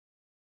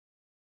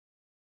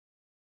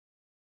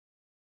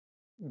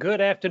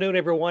Good afternoon,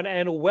 everyone,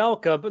 and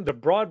welcome. The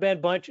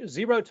Broadband Bunch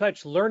Zero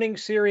Touch Learning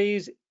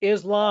Series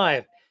is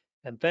live.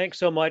 And thanks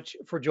so much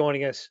for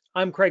joining us.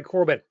 I'm Craig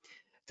Corbett.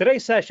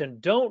 Today's session,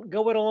 Don't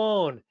Go It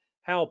Alone,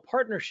 How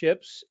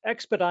Partnerships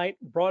Expedite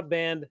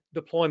Broadband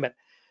Deployment.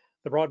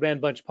 The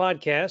Broadband Bunch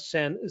podcasts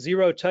and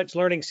Zero Touch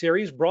Learning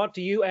Series brought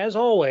to you, as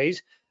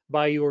always,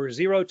 by your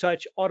Zero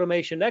Touch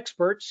Automation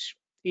experts,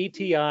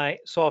 ETI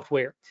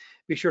Software.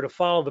 Be sure to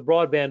follow the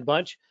Broadband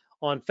Bunch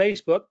on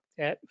Facebook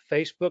at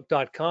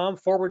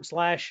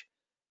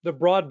facebook.com/the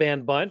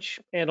Broadband Bunch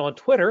and on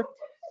Twitter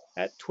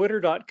at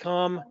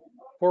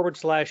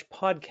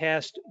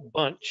twitter.com/podcast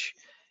bunch.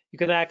 You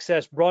can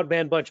access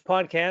Broadband Bunch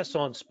podcasts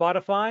on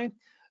Spotify,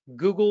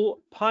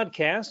 Google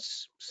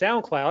Podcasts,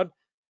 SoundCloud,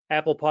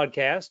 Apple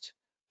Podcasts,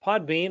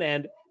 Podbean,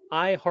 and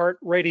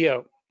iHeartRadio.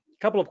 A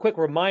couple of quick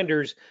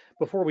reminders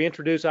before we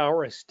introduce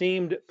our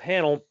esteemed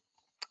panel.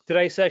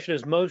 Today's session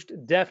is most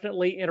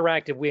definitely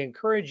interactive. We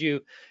encourage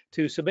you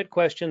to submit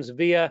questions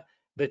via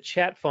the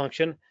chat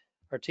function.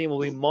 Our team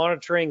will be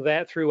monitoring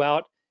that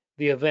throughout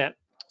the event.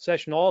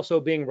 Session also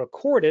being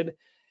recorded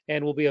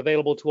and will be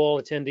available to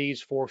all attendees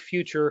for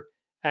future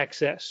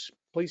access.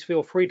 Please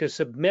feel free to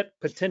submit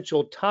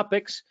potential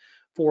topics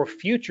for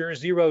future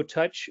Zero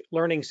Touch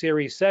Learning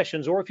Series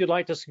sessions, or if you'd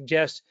like to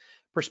suggest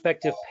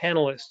prospective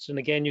panelists. And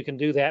again, you can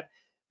do that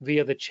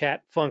via the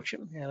chat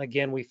function. And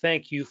again, we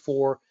thank you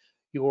for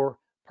your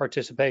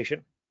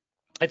participation.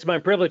 It's my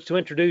privilege to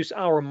introduce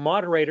our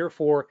moderator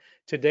for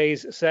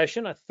today's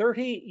session, a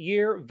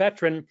 30-year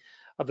veteran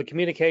of the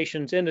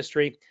communications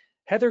industry.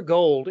 Heather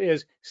Gold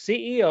is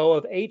CEO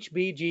of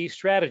HBG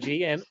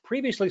Strategy and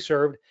previously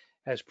served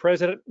as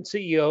president and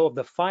CEO of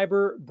the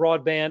Fiber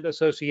Broadband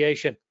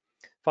Association.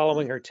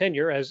 Following her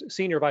tenure as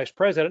senior vice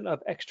president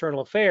of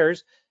external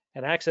affairs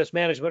and access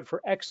management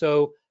for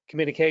EXO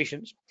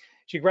Communications.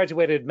 She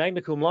graduated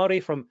magna cum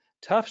laude from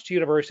Tufts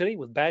University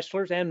with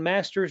bachelor's and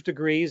master's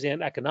degrees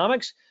in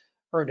economics,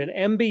 earned an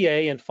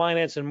MBA in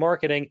finance and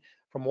marketing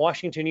from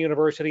Washington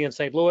University in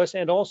St. Louis,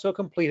 and also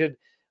completed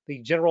the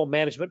general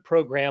management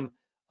program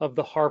of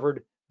the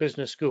Harvard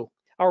Business School.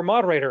 Our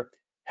moderator,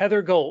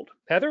 Heather Gold.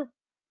 Heather?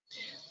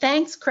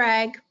 Thanks,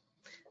 Craig.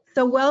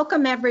 So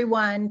welcome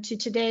everyone to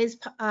today's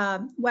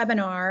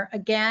webinar.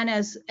 Again,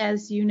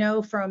 as you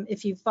know from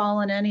if you've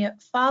followed any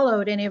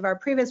of our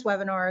previous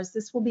webinars,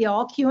 this will be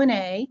all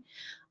Q&A.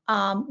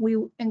 We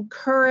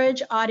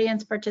encourage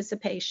audience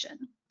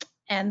participation.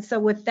 And so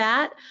with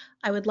that,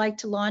 I would like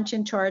to launch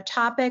into our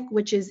topic,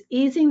 which is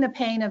easing the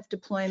pain of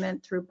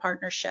deployment through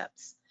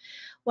partnerships.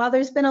 While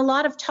there's been a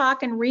lot of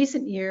talk in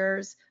recent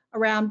years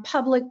around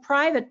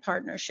public-private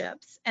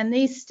partnerships, and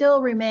these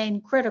still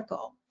remain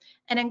critical,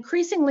 an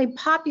increasingly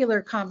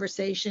popular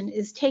conversation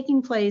is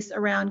taking place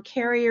around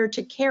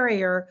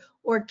carrier-to-carrier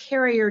or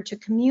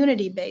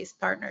carrier-to-community-based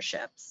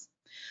partnerships.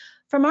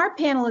 From our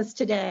panelists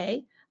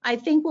today, I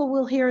think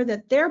we'll hear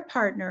that their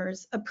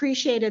partners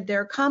appreciated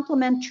their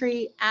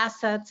complementary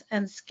assets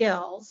and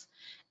skills,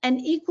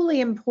 and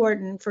equally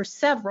important for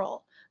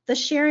several, the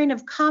sharing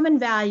of common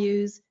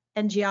values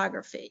and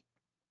geography.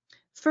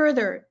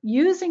 Further,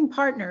 using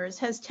partners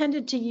has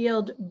tended to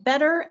yield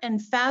better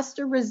and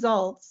faster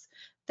results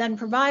than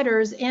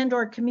providers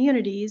and/or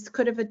communities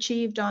could have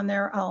achieved on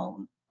their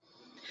own.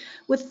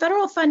 With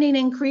federal funding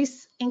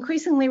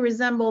increasingly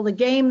resemble the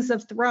games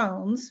of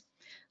thrones,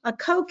 a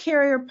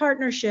co-carrier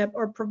partnership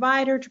or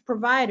provider to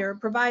provider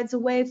provides a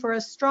way for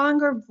a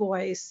stronger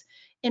voice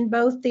in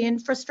both the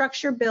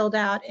infrastructure build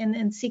out and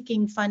in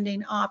seeking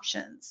funding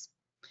options.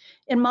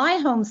 In my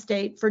home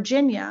state,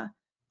 Virginia,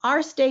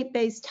 our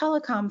state-based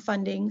telecom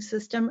funding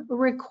system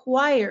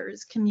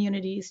requires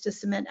communities to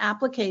submit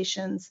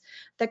applications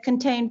that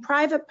contain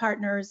private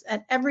partners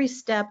at every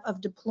step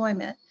of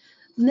deployment,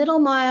 middle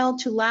mile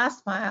to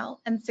last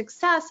mile, and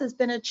success has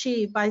been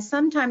achieved by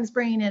sometimes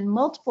bringing in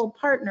multiple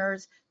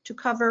partners to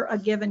cover a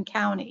given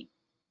county.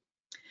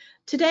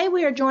 Today,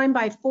 we are joined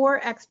by 4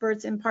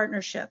 experts in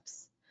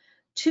partnerships,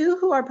 2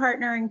 who are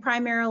partnering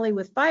primarily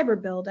with fiber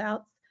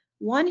build-outs,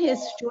 1 is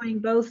doing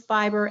both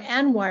fiber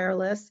and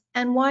wireless,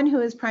 and 1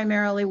 who is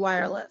primarily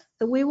wireless.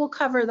 So we will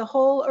cover the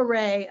whole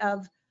array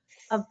of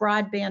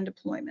broadband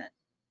deployment.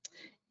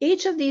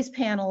 Each of these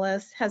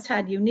panelists has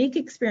had unique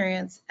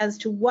experience as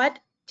to what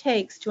it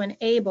takes to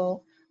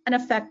enable an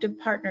effective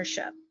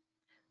partnership.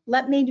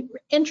 Let me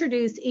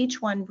introduce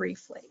each one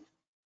briefly.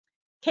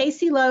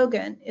 Casey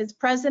Logan is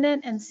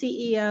president and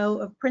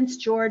CEO of Prince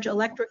George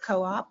Electric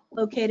Co-op,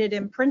 located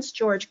in Prince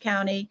George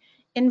County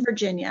in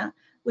Virginia,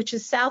 which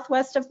is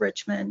southwest of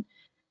Richmond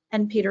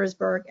and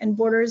Petersburg and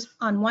borders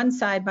on one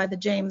side by the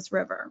James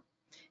River.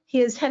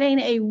 He is heading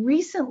a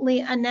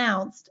recently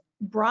announced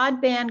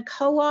broadband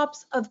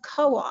co-ops of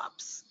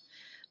co-ops,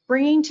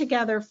 bringing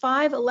together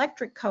 5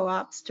 electric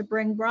co-ops to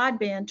bring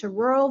broadband to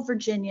rural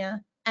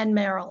Virginia and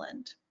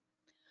Maryland.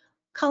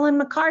 Cullen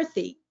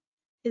McCarthy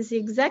is the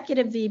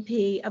executive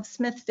VP of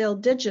Smithville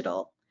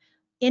Digital,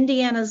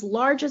 Indiana's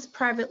largest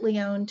privately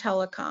owned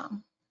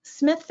telecom.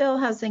 Smithville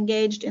has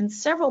engaged in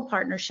several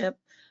partnerships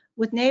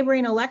with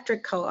neighboring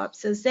electric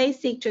co-ops as they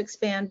seek to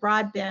expand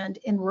broadband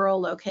in rural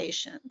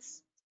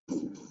locations.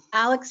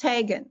 Alex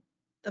Hagan,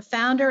 the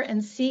founder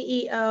and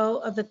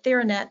CEO of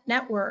Etheranet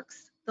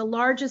Networks, the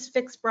largest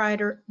fixed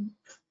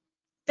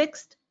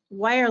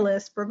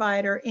wireless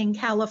provider in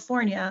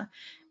California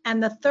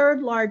and the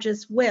third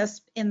largest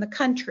WISP in the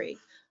country,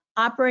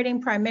 operating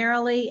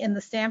primarily in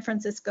the San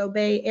Francisco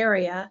Bay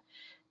Area,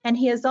 and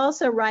he is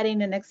also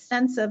writing an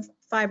extensive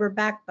fiber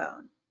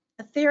backbone.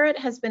 Etheranet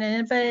has been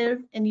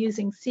innovative in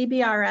using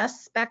CBRS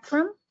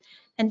spectrum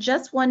and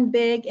just won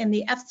big in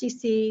the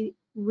FCC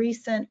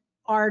recent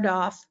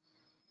RDOF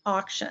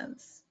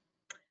auctions.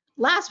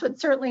 Last but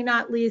certainly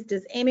not least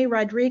is Amy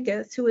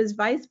Rodriguez, who is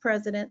Vice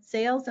President,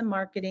 Sales and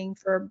Marketing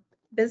for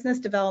Business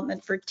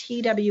Development for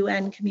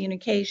TWN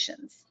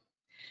Communications.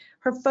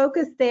 Her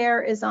focus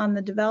there is on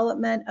the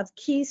development of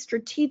key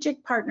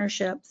strategic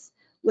partnerships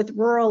with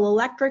rural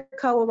electric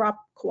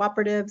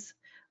cooperatives,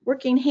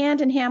 working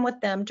hand in hand with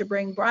them to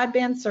bring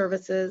broadband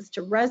services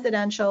to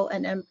residential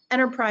and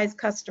enterprise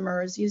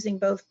customers using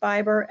both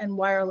fiber and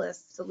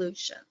wireless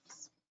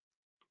solutions.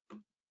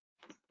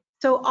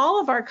 So all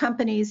of our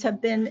companies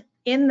have been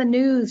in the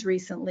news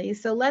recently,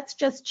 so let's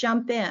just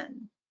jump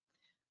in.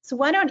 So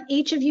why don't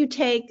each of you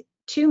take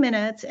 2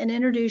 minutes and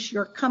introduce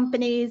your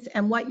companies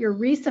and what your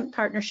recent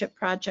partnership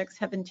projects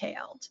have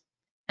entailed.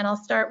 And I'll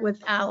start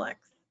with Alex.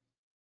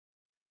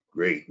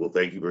 Great, well,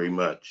 thank you very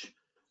much.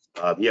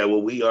 Yeah,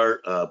 well, we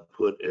are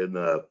put in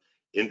an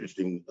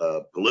interesting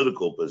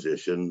political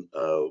position.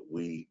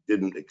 We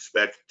didn't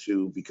expect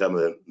to become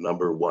the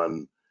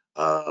 #1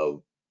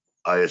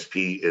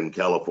 ISP in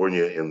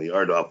California in the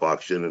RDOF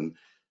auction. And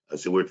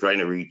so we're trying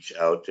to reach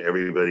out to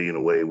everybody in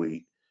a way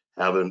we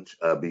haven't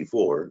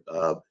before.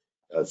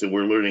 So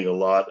we're learning a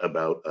lot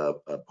about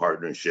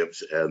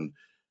partnerships and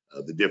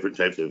the different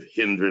types of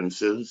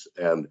hindrances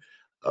and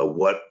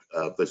what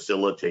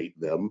facilitate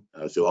them.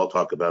 So I'll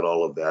talk about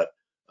all of that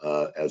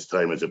as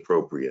time is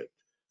appropriate.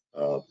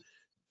 So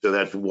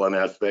that's one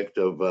aspect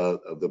of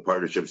the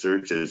partnership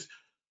search is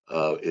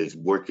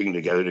working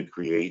together to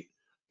create,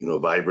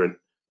 vibrant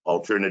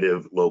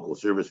alternative local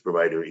service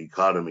provider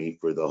economy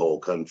for the whole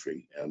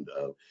country. And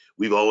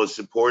we've always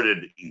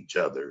supported each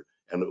other,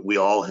 and we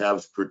all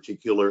have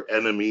particular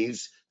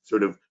enemies,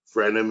 sort of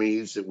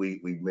frenemies that we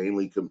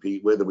mainly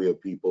compete with, and we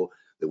have people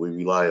that we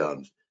rely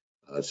on.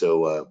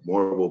 So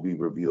more will be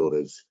revealed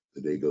as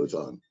the day goes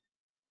on.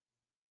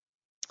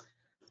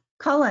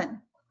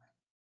 Cullen.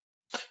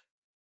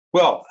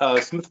 Well,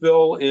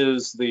 Smithville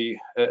is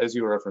as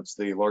you referenced,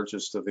 the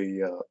largest of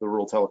the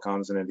rural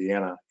telecoms in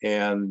Indiana,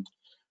 and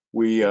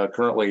we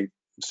currently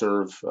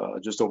serve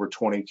just over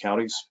 20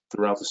 counties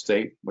throughout the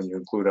state when you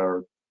include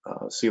our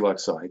CLEC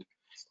side.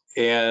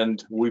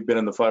 And we've been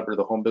in the fiber to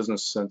the home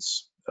business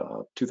since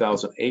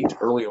 2008,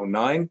 early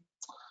 09.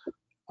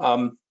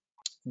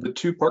 The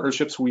two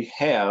partnerships we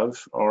have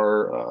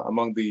are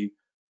among the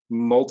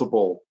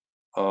multiple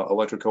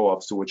electric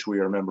co-ops to which we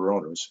are member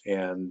owners.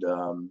 And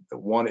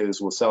one is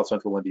with South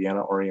Central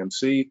Indiana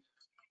REMC,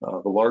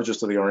 the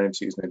largest of the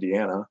REMCs in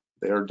Indiana.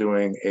 They are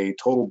doing a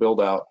total build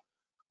out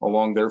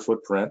along their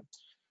footprint.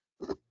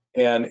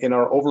 And in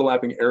our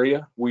overlapping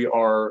area, we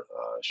are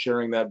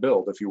sharing that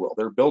build, if you will.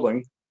 They're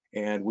building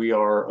and we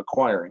are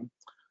acquiring.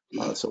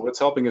 So it's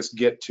helping us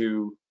get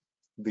to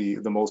the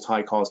most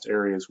high cost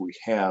areas we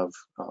have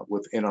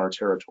within our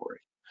territory.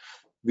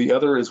 The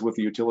other is with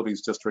the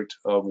Utilities District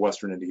of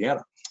Western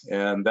Indiana.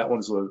 And that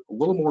one's a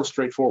little more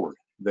straightforward.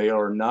 They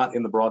are not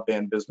in the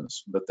broadband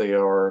business, but they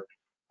are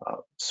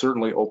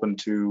certainly open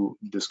to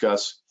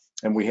discuss.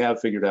 And we have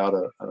figured out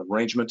an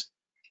arrangement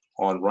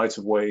on rights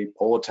of way,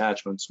 pole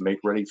attachments, make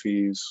ready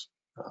fees,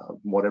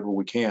 whatever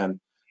we can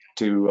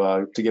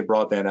to get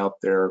broadband out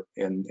there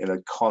in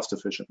a cost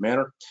efficient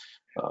manner,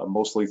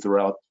 mostly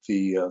throughout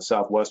the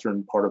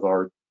southwestern part of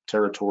our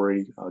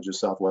territory, just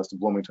southwest of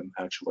Bloomington,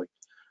 actually.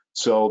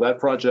 So that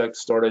project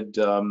started,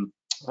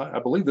 I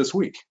believe this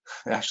week,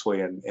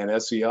 actually, and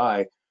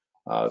SCI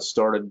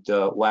started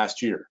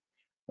last year.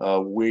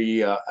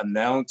 We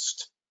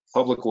announced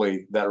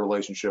publicly that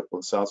relationship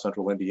with South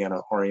Central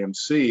Indiana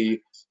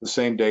REMC the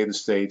same day the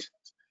state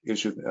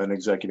issued an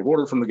executive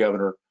order from the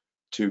governor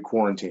to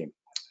quarantine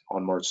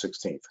on March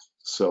 16th.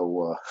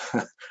 So,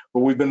 but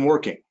we've been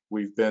working.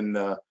 We've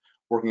been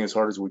working as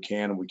hard as we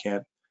can, and we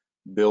can't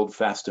build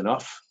fast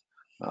enough.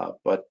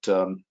 But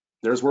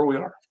there's where we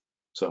are.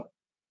 So.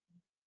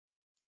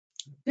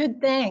 Good,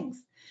 thanks.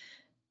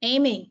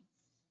 Amy.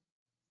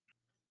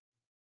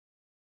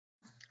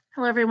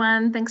 Hello,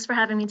 everyone. Thanks for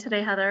having me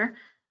today, Heather.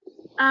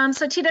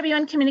 So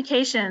TWN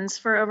Communications,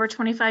 for over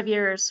 25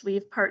 years,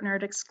 we've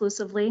partnered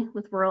exclusively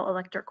with rural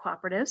electric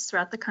cooperatives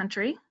throughout the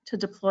country to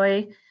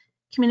deploy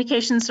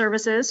communication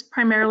services,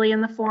 primarily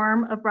in the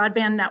form of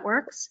broadband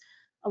networks,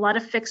 a lot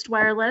of fixed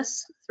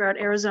wireless throughout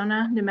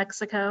Arizona, New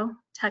Mexico,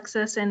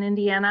 Texas, and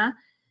Indiana.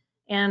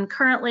 And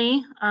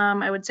currently,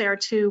 I would say our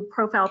two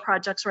profile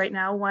projects right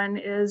now, one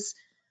is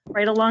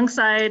right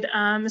alongside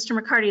Mr.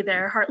 McCarty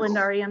there, Heartland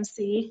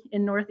REMC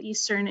in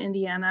northeastern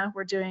Indiana.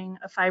 We're doing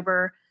a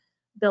fiber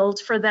build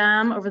for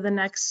them over the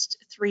next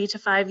 3 to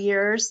 5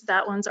 years.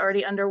 That one's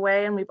already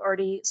underway, and we've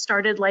already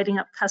started lighting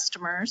up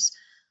customers.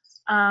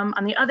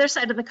 On the other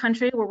side of the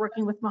country, we're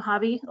working with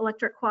Mojave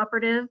Electric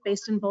Cooperative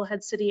based in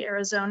Bullhead City,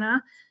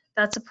 Arizona.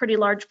 That's a pretty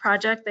large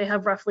project. They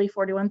have roughly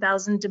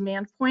 41,000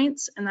 demand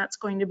points, and that's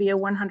going to be a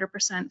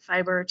 100%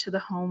 fiber to the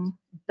home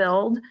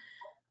build.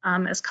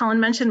 As Colin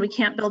mentioned, we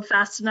can't build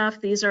fast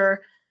enough. These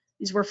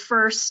were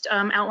first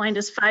outlined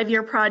as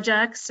 5-year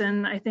projects,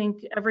 and I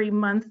think every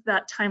month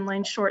that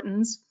timeline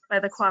shortens by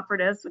the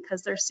cooperative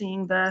because they're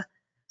seeing the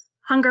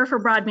hunger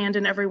for broadband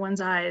in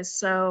everyone's eyes.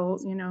 So,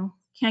 you know,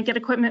 can't get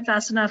equipment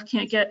fast enough,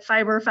 can't get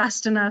fiber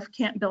fast enough,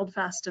 can't build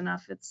fast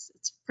enough. It's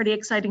a pretty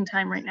exciting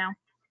time right now.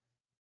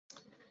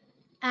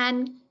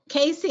 And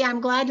Casey, I'm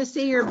glad to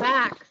see you're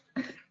back.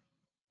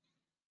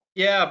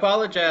 Yeah, I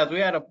apologize. We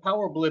had a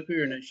power blip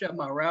here and it shut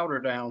my router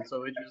down.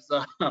 So it just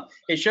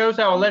it shows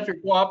how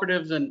electric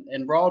cooperatives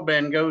and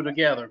broadband go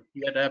together.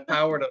 You got to have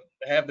power to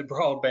have the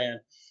broadband.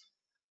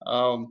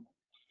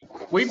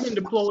 We've been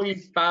deploying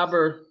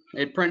fiber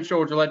at Prince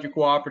George Electric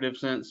Cooperative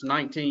since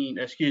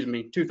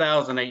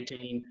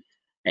 2018.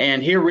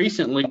 And here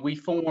recently, we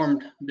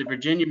formed the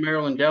Virginia,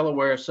 Maryland,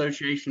 Delaware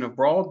Association of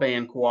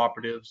Broadband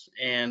Cooperatives.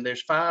 And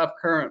there's 5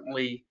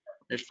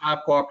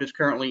 cooperatives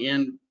currently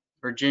in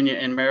Virginia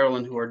and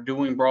Maryland who are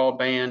doing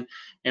broadband.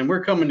 And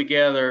we're coming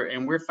together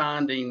and we're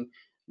finding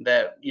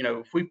that, you know,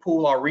 if we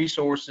pool our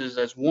resources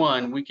as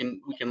one, we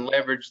can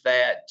leverage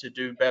that to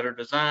do better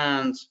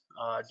designs,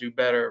 do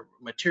better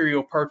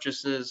material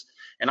purchases,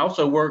 and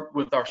also work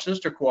with our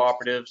sister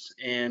cooperatives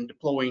in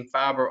deploying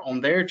fiber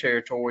on their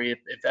territory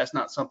if that's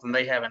not something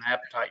they have an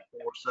appetite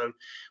for. So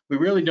we've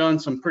really done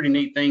some pretty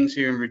neat things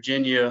here in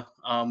Virginia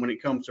when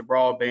it comes to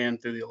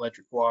broadband through the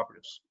electric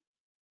cooperatives.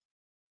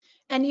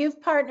 And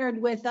you've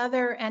partnered with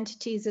other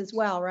entities as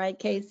well, right,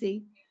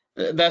 Casey?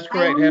 That's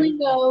correct. I only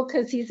know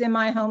because he's in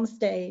my home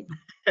state.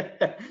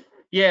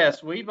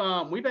 Yes, we've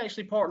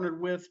actually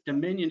partnered with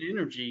Dominion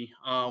Energy,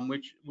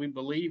 which we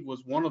believe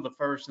was one of the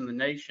first in the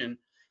nation.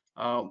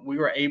 We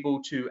were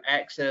able to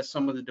access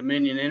some of the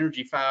Dominion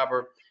Energy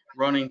fiber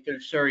running through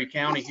Surrey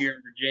County here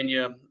in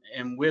Virginia,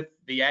 and with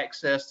the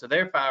access to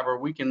their fiber,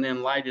 we can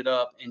then light it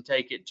up and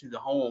take it to the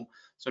home.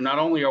 So not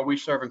only are we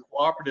serving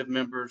cooperative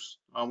members,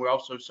 we're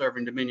also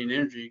serving Dominion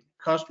Energy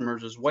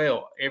customers as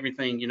well,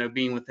 everything, you know,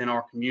 being within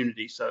our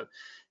community. So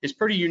it's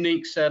pretty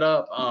unique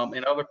setup,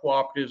 and other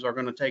cooperatives are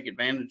going to take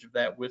advantage of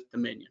that with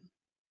Dominion.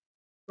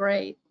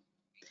 Great.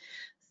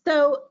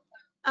 So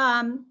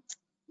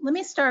let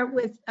me start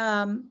with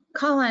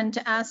Colin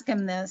to ask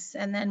him this,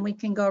 and then we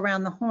can go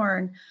around the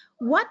horn.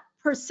 What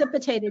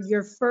precipitated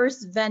your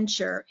first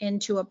venture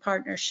into a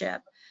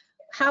partnership?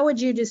 How would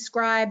you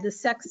describe the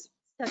success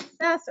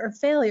or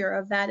failure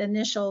of that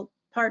initial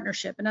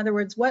partnership? In other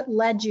words, what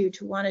led you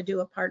to want to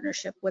do a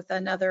partnership with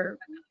another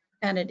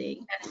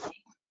entity?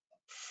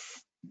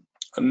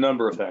 A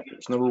number of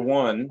factors. Number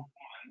one,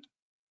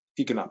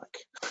 economic.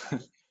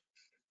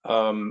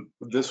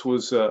 This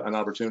was an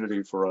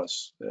opportunity for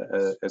us,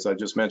 as I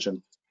just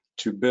mentioned,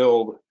 to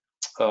build,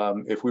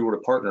 if we were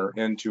to partner,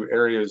 into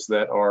areas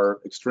that are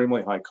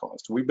extremely high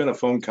cost. We've been a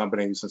phone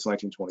company since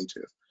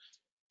 1922.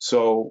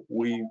 So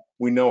we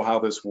know how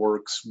this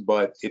works,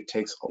 but it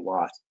takes a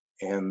lot.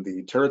 And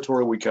the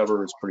territory we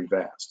cover is pretty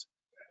vast.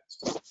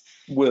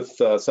 With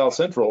South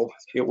Central,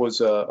 it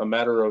was a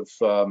matter of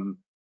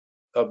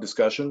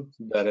discussion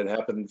that had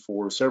happened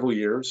for several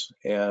years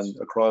and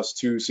across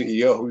 2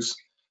 CEOs.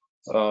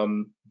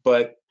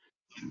 But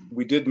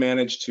we did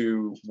manage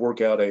to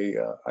work out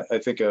I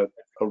think a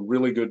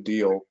really good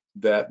deal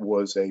that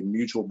was a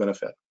mutual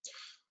benefit,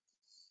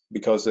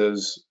 because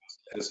as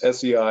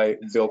SEI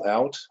built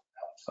out,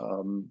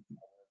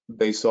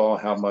 they saw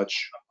how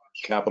much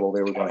capital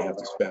they were going to have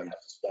to spend,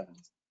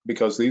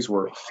 because these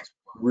were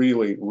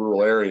really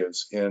rural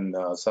areas in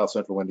South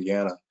Central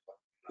Indiana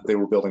that they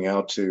were building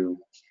out to,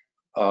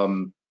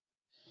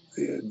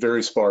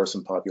 very sparse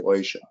in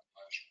population.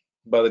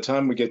 By the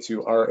time we get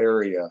to our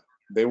area,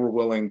 they were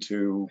willing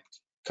to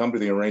come to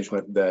the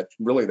arrangement that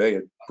really they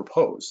had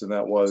proposed, and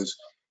that was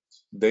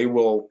they've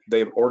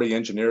already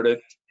engineered it.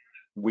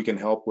 We can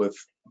help with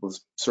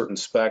certain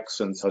specs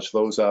and touch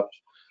those up,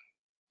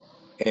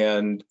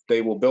 and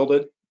they will build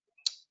it.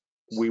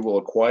 We will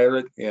acquire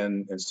it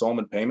in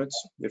installment payments,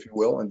 if you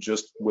will, and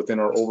just within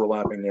our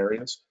overlapping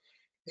areas.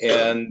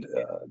 And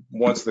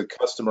once the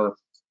customer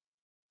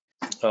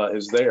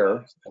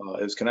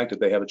is connected,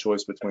 they have a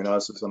choice between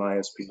us as an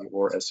ISP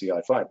or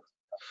SEI Fiber.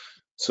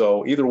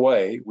 So either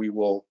way, we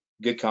will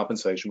get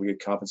compensation. We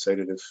get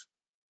compensated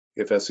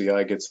if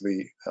SEI gets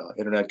the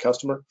internet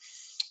customer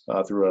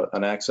through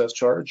an access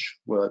charge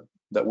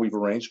that we've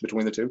arranged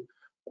between the two,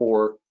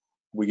 or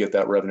we get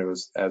that revenue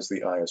as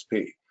the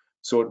ISP.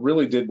 So it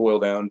really did boil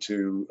down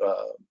to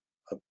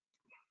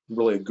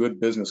really a good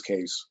business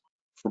case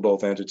for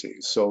both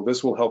entities. So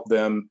this will help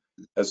them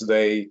as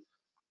they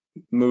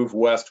move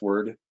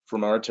westward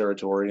from our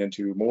territory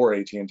into more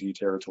AT&T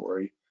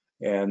territory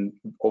and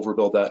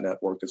overbuild that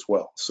network as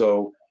well.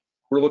 So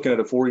we're looking at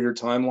a 4-year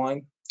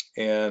timeline,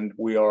 and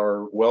we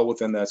are well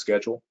within that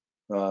schedule,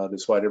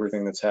 despite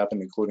everything that's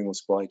happened, including with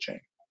supply chain.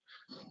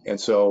 And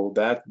so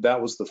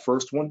that was the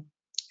first one,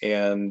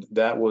 and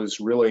that was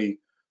really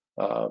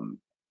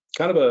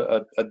kind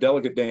of a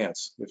delicate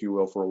dance, if you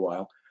will, for a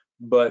while.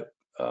 But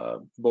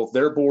both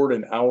their board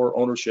and our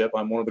ownership,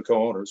 I'm one of the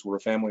co-owners, we're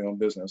a family-owned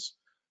business,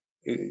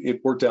 it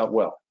worked out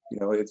well. You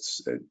know,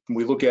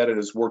 we look at it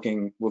as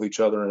working with each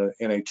other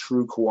in a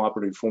true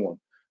cooperative form.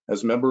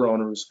 As member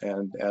owners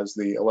and as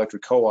the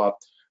electric co-op,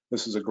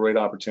 this is a great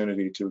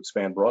opportunity to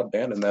expand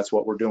broadband, and that's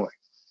what we're doing.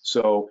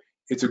 So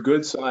it's a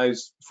good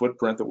sized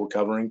footprint that we're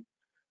covering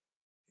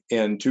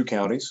in 2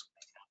 counties.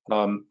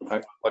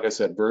 Like I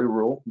said, very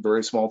rural,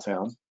 very small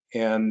town,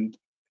 and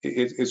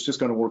it's just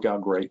going to work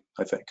out great,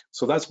 I think.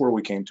 So that's where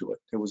we came to it.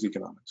 It was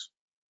economics.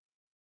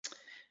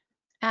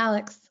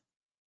 Alex.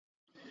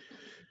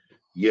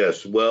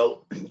 Yes,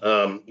 well,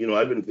 you know,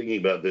 I've been thinking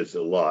about this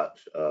a lot.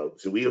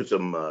 So we have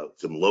some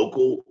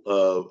local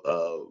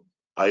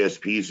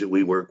ISPs that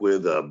we work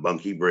with,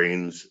 Monkey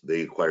Brains.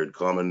 They acquired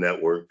Common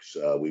Networks.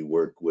 We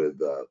work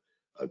with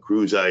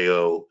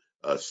Cruise.io,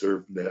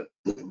 SurfNet,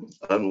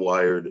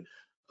 Unwired,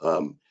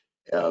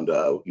 and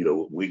you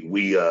know,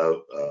 we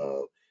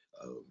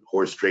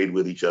horse trade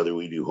with each other.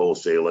 We do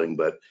wholesaling,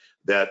 but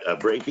that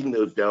breaking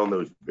those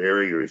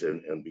barriers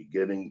and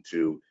beginning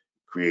to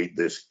create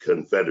this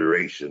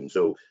confederation.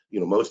 So, you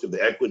know, most of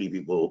the equity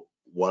people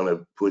want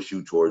to push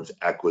you towards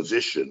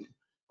acquisition,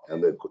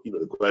 and the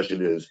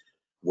question is,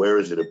 where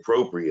is it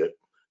appropriate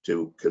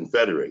to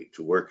confederate,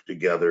 to work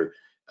together,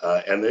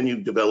 and then you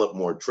develop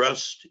more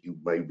trust. You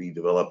might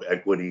develop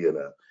equity in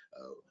a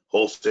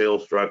wholesale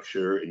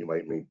structure, and you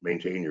might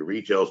maintain your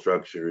retail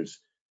structures,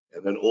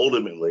 and then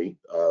ultimately,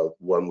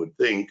 one would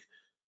think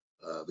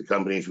the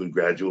companies would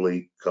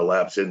gradually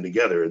collapse in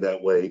together.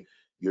 That way,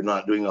 you're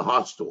not doing a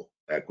hostile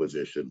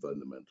acquisition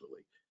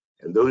fundamentally.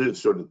 And those are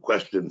sort of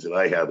questions that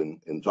I have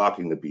in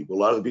talking to people. A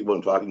lot of the people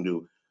I'm talking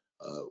to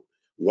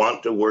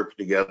want to work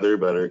together,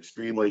 but are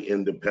extremely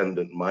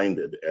independent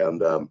minded.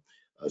 And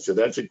so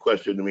that's a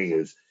question to me: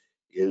 is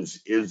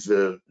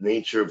the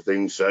nature of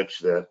things such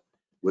that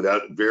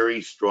without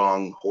very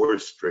strong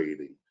horse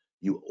trading,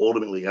 you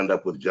ultimately end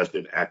up with just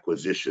an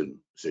acquisition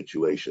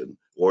situation,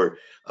 or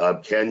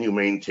can you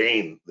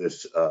maintain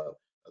this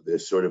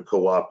this sort of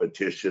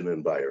co-opetition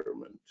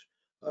environment?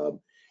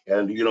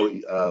 And you know,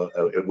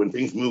 when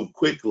things move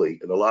quickly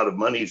and a lot of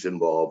money's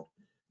involved,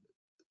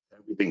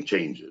 everything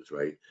changes,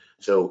 right?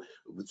 So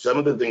some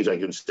of the things I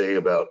can say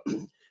about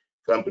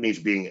companies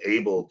being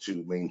able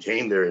to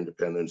maintain their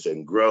independence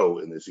and grow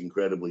in this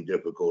incredibly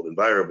difficult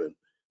environment,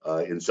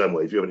 in some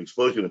ways. You have an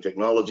explosion of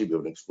technology, we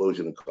have an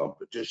explosion of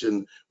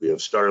competition, we have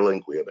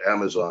Starlink, we have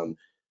Amazon.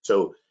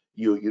 So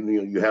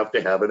you have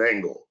to have an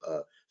angle.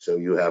 So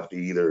you have to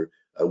either,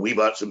 we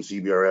bought some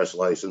CBRS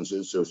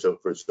licenses, so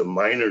for some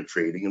minor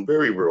trading in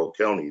very rural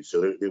counties,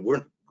 so they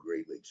weren't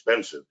greatly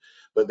expensive,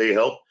 but they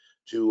help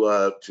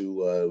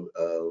to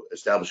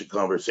establish a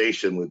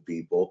conversation with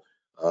people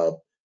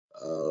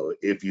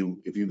if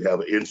you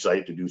have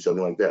insight to do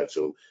something like that.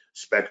 So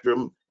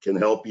Spectrum can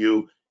help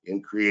you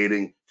in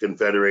creating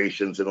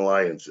confederations and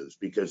alliances,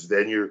 because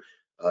then you're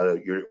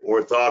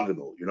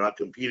orthogonal. You're not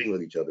competing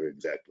with each other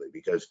exactly,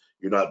 because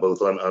you're not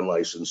both on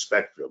unlicensed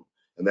spectrum.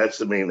 And that's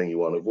the main thing you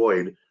want to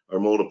avoid, are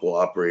multiple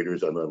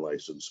operators on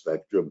unlicensed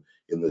spectrum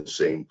in the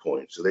same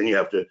point. So then you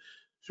have to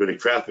sort of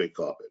traffic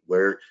cop it,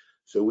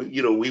 so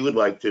we would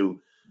like to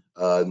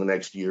in the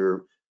next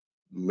year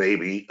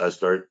maybe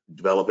start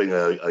developing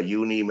a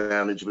uni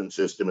management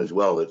system as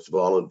well that's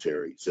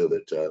voluntary, so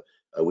that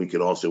we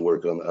can also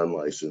work on the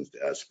unlicensed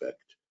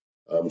aspect.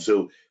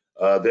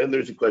 Then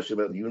there's a question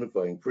about the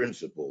unifying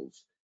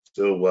principles.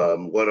 So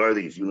what are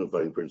these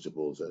unifying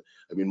principles?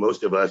 I mean,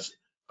 most of us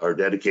are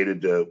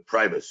dedicated to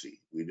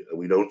privacy.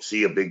 We don't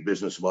see a big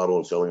business model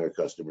in selling our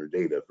customer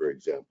data, for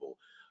example.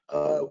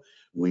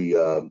 We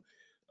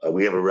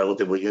have a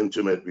relatively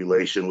intimate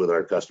relation with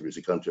our customers,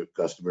 a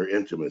customer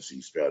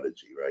intimacy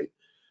strategy, right?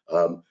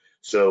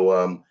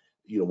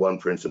 One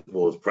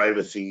principle is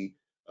privacy.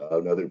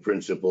 Another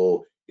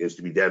principle is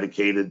to be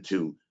dedicated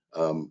to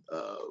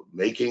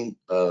making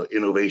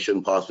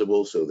innovation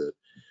possible, so that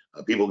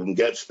people can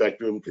get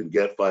spectrum, can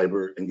get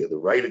fiber, and get the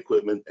right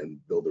equipment and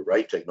build the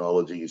right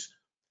technologies,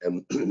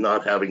 and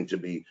not having to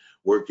be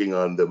working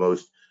on the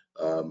most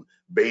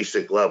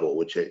basic level,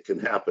 which can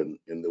happen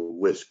in the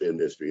WISP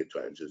industry at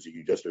times, is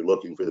you just are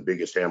looking for the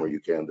biggest hammer you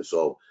can to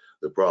solve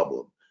the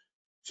problem.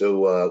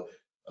 So,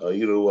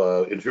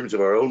 in terms of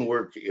our own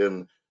work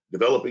in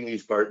developing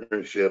these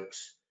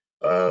partnerships,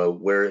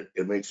 where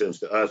it makes sense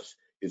to us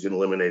is in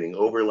eliminating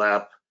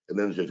overlap. And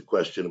then there's a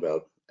question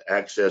about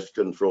access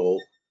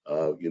control.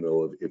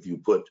 If you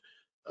put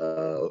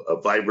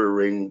a fiber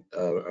ring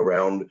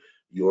around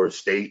your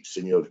states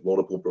and you have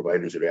multiple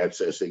providers that are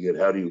accessing it,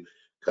 how do you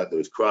cut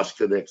those cross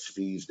connects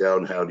fees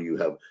down? How do you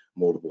have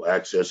multiple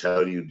access?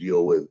 How do you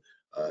deal with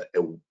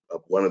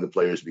one of the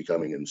players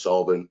becoming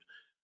insolvent?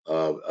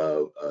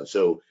 We're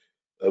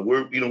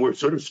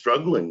sort of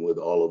struggling with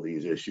all of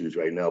these issues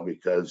right now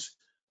because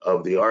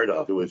of the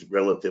RDOF. It was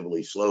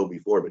relatively slow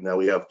before, but now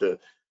we have to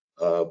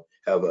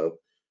have a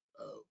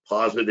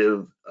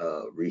positive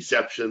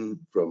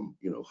reception from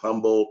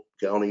Humboldt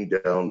County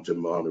down to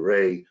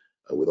Monterey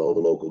with all the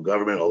local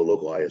government, all the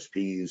local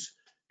ISPs.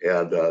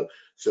 And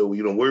so,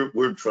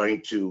 we're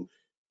trying to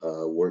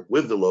work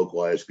with the local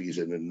ISPs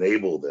and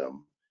enable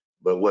them.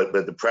 But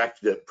the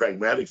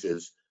pragmatics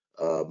is,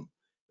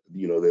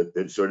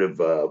 that sort of,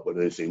 what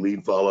do they say,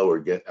 lead, follow, or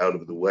get out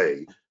of the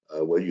way,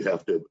 where you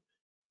have to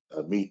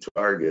meet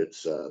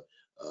targets.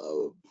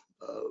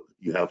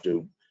 You have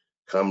to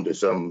come to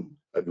some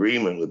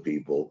agreement with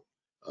people.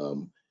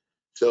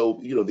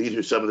 So, these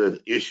are some of the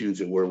issues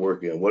that we're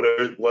working on. What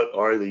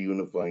are the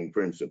unifying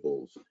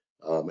principles?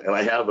 And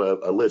I have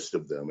a list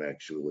of them,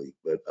 actually,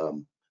 but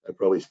I've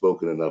probably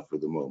spoken enough for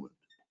the moment.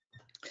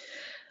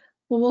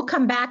 Well, we'll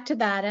come back to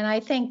that. And I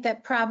think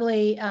that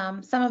probably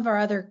some of our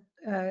other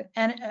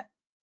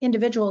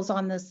individuals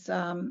on this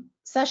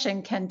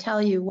session can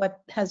tell you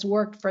what has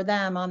worked for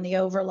them on the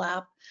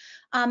overlap.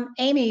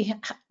 Amy,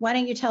 why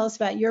don't you tell us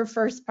about your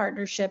first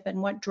partnership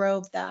and what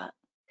drove that?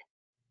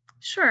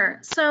 Sure.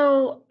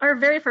 So our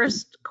very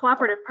first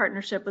cooperative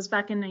partnership was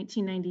back in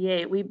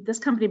 1998. This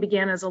company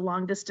began as a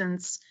long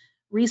distance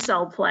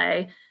resell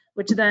play,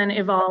 which then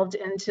evolved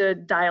into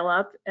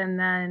dial-up and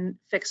then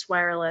fixed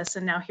wireless.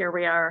 And now here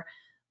we are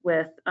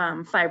with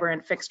fiber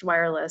and fixed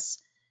wireless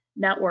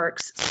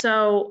networks.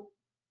 So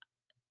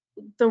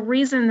the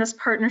reason this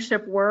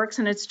partnership works,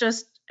 and it's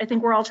just, I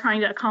think we're all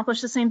trying to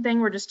accomplish the same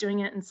thing, we're just doing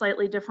it in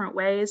slightly different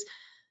ways,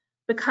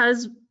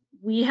 because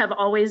we have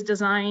always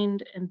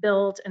designed and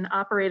built and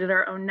operated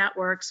our own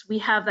networks. We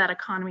have that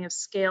economy of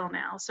scale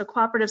now. So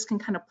cooperatives can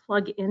kind of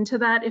plug into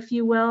that, if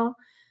you will.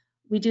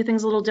 We do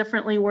things a little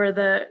differently where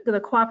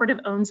the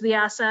cooperative owns the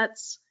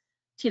assets,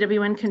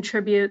 TWN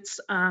contributes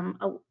a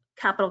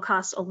capital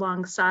costs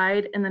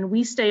alongside, and then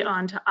we stay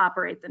on to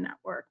operate the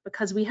network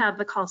because we have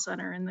the call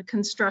center and the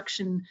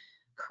construction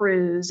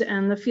crews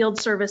and the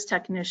field service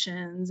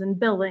technicians and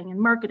billing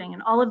and marketing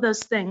and all of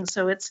those things.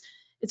 So it's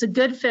a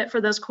good fit for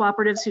those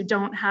cooperatives who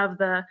don't have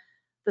the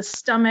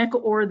stomach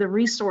or the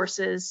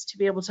resources to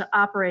be able to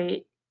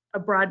operate a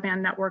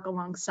broadband network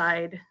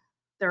alongside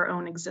their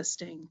own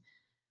existing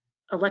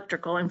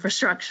electrical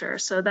infrastructure.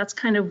 So that's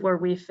kind of where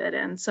we fit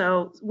in.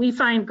 So we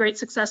find great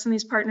success in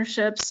these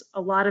partnerships.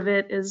 A lot of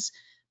it is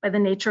by the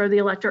nature of the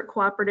electric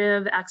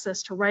cooperative,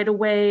 access to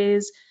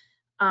right-of-ways,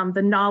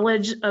 the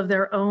knowledge of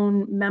their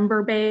own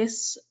member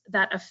base,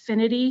 that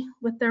affinity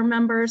with their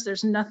members.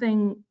 There's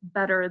nothing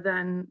better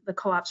than the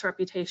co-op's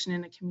reputation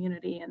in a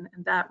community, and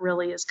that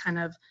really is kind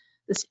of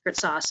the secret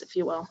sauce, if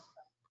you will.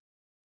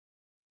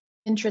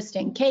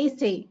 Interesting.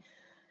 Casey.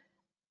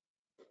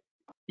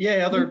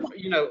 Yeah,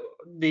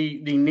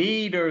 the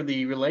need or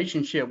the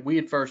relationship we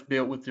had first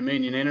built with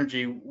Dominion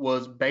Energy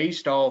was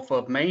based off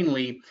of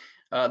mainly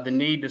the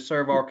need to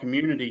serve our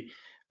community.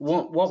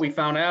 What we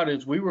found out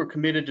is we were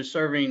committed to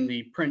serving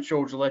the Prince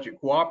George Electric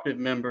Cooperative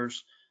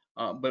members,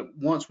 but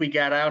once we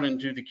got out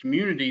into the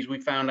communities, we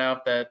found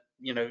out that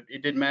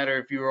it didn't matter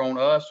if you were on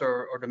us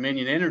or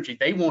Dominion Energy,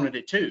 they wanted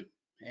it too.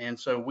 And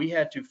so we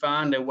had to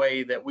find a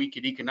way that we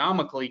could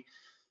economically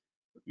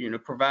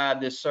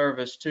provide this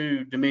service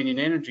to Dominion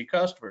Energy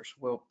customers.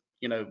 Well,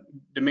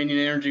 Dominion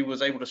Energy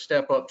was able to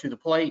step up to the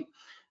plate.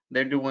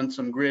 They're doing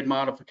some grid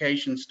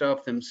modification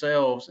stuff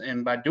themselves,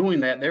 and by doing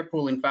that, they're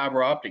pulling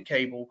fiber optic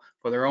cable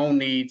for their own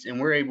needs, and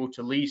we're able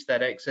to lease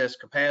that excess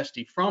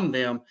capacity from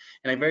them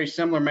in a very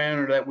similar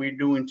manner that we're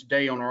doing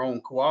today on our own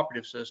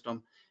cooperative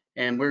system.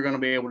 And we're going to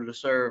be able to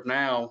serve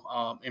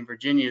now in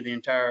Virginia the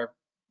entire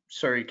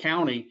Surrey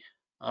County,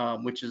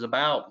 which is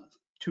about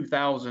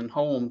 2,000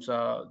 homes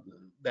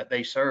that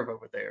they serve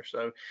over there.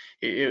 So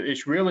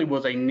it really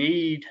was a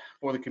need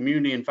for the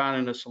community and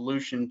finding a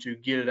solution to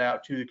get it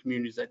out to the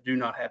communities that do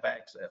not have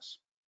access.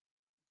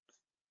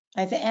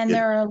 And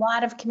there are a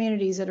lot of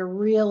communities that are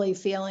really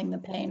feeling the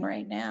pain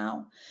right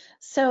now.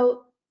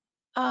 So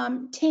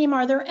team,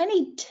 are there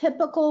any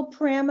typical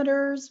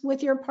parameters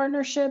with your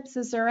partnerships?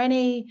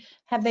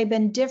 Have they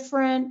been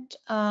different?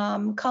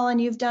 Cullen,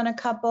 you've done a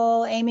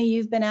couple. Amy,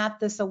 you've been at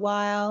this a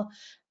while.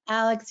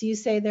 Alex, you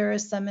say there are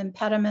some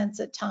impediments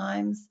at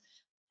times.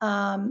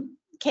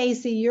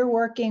 Casey, you're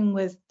working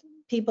with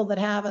people that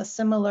have a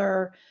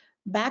similar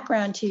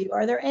background to you.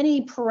 Are there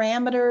any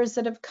parameters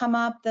that have come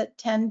up that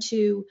tend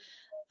to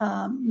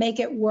make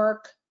it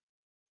work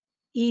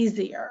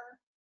easier?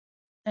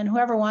 And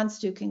whoever wants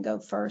to can go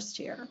first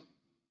here.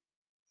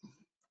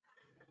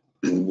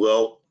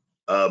 Well,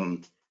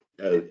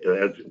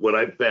 what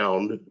I've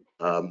found,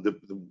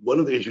 one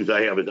of the issues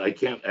I have is I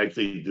can't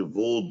actually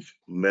divulge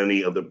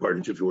many of the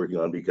partnerships we're working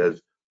on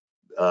because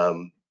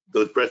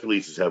those press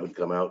releases haven't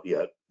come out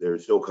yet. They're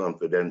still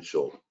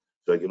confidential,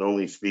 so I can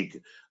only speak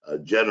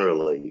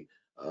generally.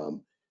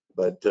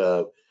 But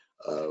the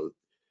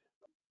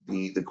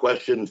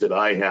questions that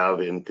I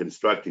have in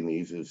constructing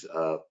these is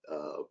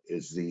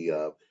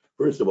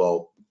first of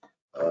all,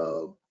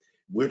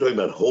 we're talking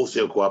about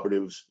wholesale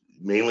cooperatives,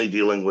 mainly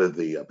dealing with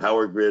the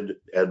power grid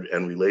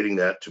and relating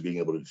that to being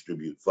able to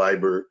distribute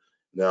fiber.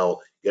 Now,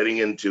 getting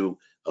into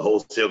a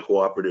wholesale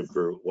cooperative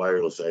for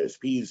wireless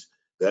ISPs,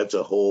 that's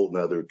a whole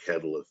nother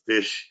kettle of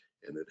fish,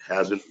 and it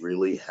hasn't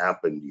really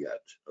happened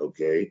yet,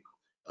 okay?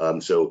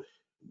 So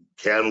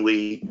Can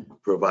we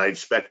provide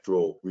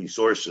spectral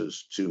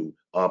resources to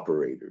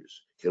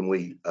operators? Can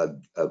we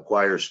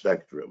acquire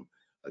spectrum?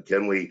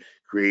 Can we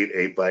create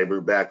a fiber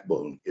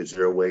backbone? Is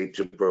there a way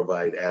to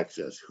provide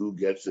access? Who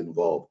gets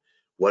involved?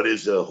 What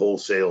is a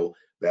wholesale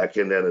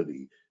backend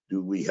entity?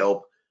 Do we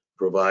help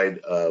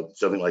provide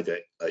something like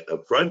a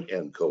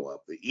front-end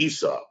co-op, the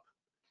ESOP?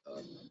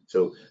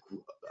 So,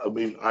 I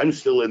mean, I'm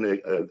still in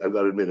the, I've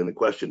got to admit, in the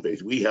question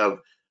phase. We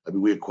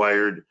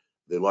acquired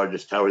the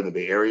largest tower in the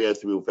Bay Area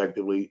through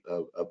effectively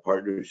a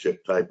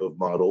partnership type of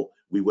model.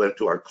 We went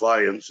to our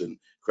clients and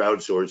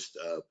crowdsourced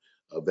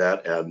of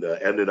that and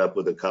ended up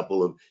with a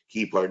couple of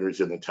key partners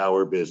in the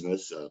tower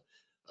business.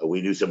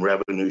 We do some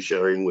revenue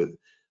sharing with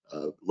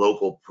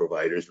local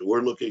providers, but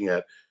we're looking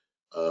at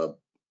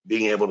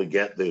being able to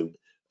get the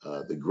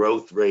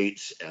growth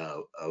rates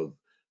of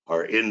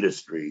our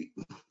industry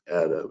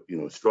at a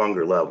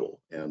stronger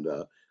level. And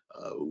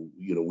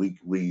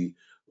we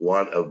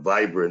want a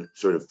vibrant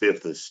sort of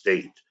fifth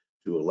estate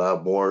to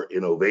allow more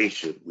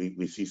innovation.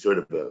 We see sort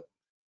of the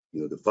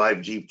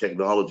 5G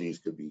technologies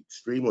could be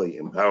extremely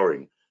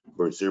empowering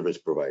for service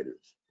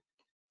providers.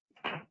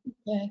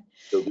 Okay.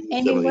 So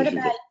Amy,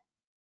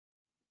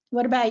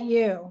 what about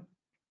you?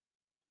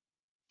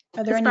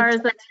 Are there As any far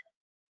as the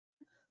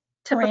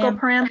typical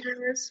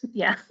parameters,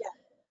 yeah.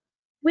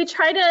 We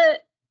try to,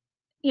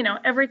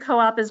 every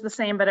co-op is the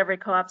same, but every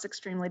co-op's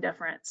extremely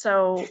different.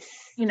 So,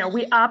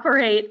 we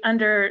operate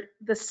under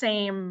the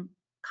same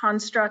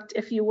construct,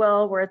 if you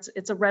will, where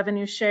it's a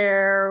revenue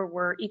share,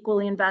 we're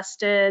equally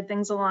invested,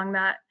 things along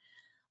that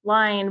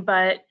line.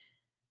 But,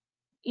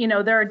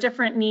 there are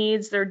different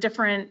needs, there are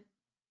different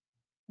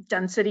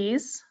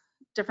densities,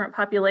 different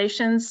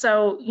populations.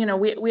 So,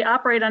 we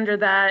operate under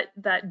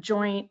that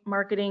joint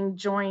marketing,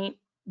 joint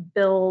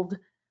build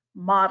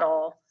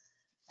model.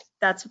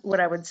 That's what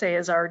I would say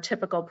is our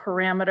typical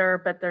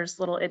parameter, but there's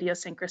little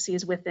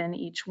idiosyncrasies within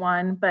each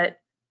one. But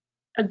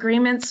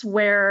agreements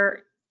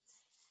where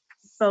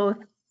both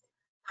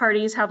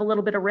parties have a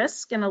little bit of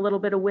risk and a little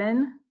bit of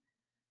win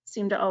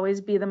seem to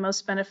always be the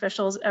most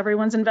beneficial.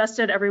 Everyone's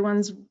invested,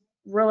 everyone's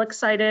real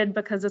excited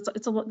because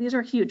these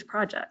are huge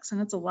projects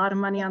and it's a lot of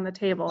money on the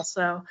table.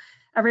 So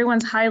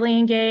everyone's highly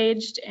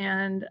engaged,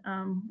 and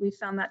we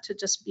found that to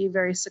just be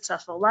very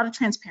successful. A lot of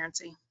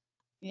transparency.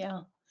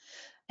 Yeah.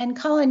 And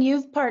Colin,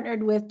 you've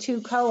partnered with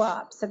 2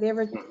 co-ops.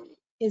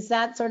 Is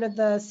that sort of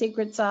the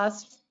secret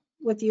sauce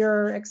with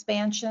your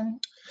expansion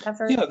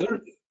effort?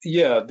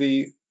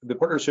 The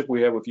partnership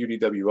we have with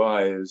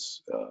UDWI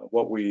is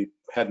what we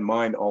had in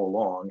mind all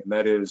along, and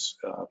that is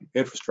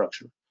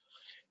infrastructure.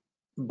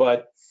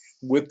 But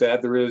with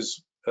that, there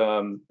is,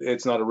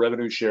 it's not a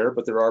revenue share,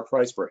 but there are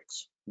price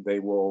breaks. They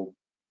will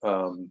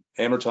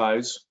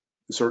amortize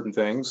certain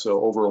things,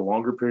 so over a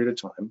longer period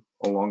of time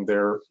along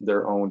their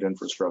owned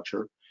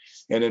infrastructure.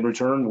 And in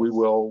return, we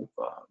will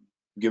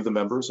give the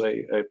members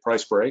a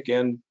price break.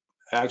 And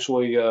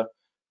actually, the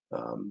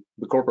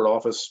corporate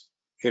office,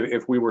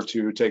 if we were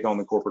to take on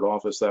the corporate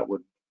office, that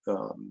would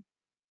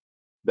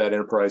that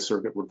enterprise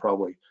circuit would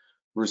probably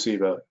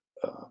receive a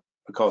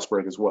cost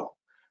break as well.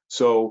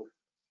 So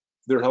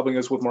they're helping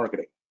us with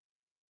marketing.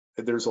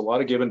 There's a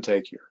lot of give and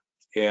take here,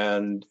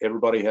 and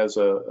everybody has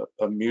a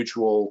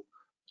mutual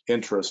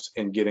interest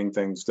in getting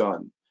things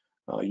done.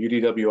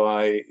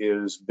 UDWI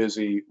is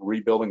busy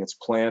rebuilding its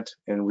plant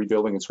and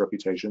rebuilding its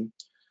reputation,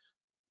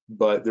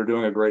 but they're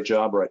doing a great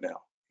job right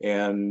now,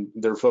 and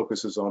their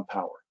focus is on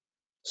power.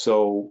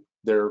 So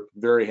they're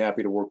very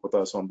happy to work with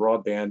us on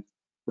broadband,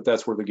 but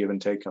that's where the give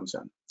and take comes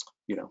in.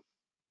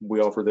 We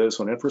offer this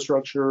on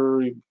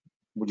infrastructure.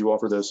 Would you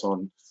offer this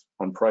on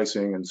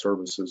pricing and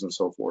services and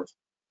so forth?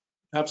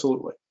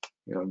 Absolutely.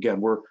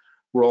 Again, we're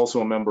also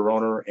a member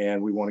owner,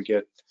 and we want to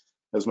get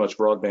as much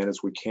broadband as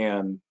we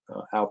can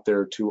out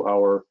there to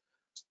our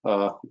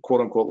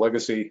quote unquote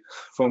legacy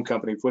phone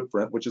company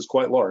footprint, which is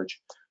quite large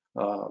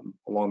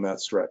along that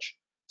stretch.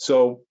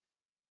 So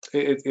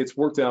it's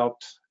worked out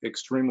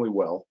extremely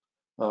well,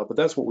 but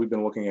that's what we've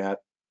been looking at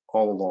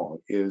all along,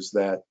 is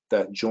that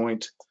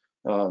joint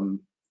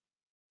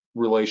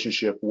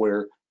relationship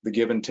where the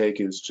give and take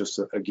is just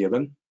a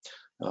given,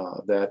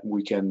 that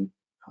we can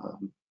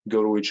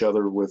go to each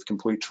other with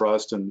complete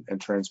trust and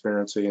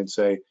transparency and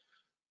say,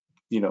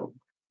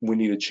 we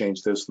need to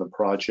change this in the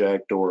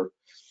project, or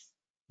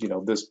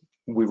this,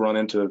 we're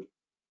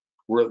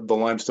the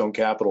limestone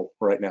capital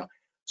right now,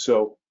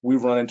 so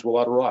we've run into a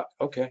lot of rock.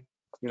 Okay,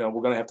 we're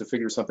going to have to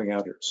figure something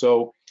out here.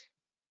 So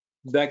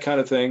that kind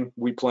of thing,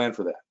 we plan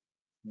for that.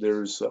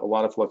 There's a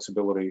lot of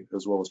flexibility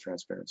as well as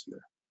transparency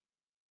there.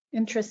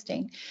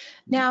 Interesting.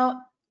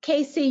 Now,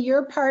 Casey,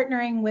 you're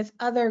partnering with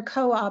other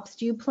co-ops.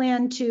 Do you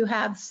plan to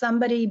have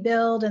somebody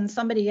build and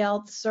somebody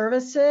else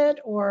service it,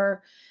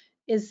 or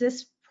is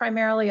this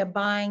primarily a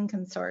buying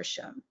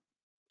consortium?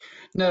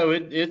 No,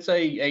 it's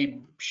a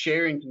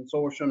sharing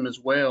consortium as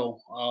well.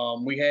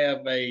 We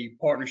have a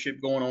partnership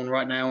going on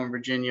right now in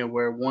Virginia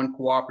where one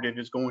cooperative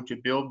is going to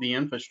build the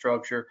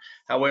infrastructure.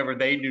 However,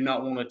 they do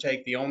not want to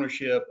take the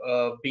ownership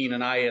of being an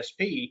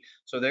ISP,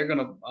 so they're going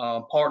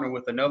to partner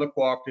with another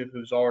cooperative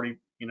who's already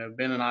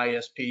been an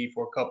ISP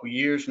for a couple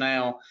years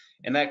now,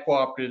 and that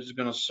cooperative is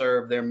going to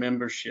serve their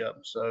membership.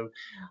 So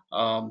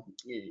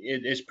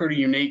it's pretty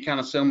unique, kind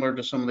of similar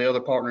to some of the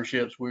other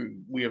partnerships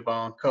we have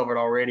covered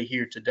already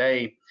here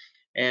today.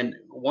 And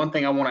one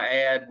thing I want to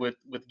add with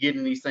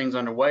getting these things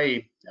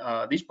underway,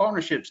 these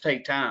partnerships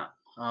take time.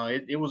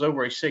 It was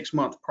over a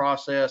 6-month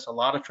process, a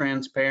lot of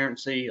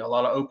transparency, a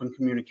lot of open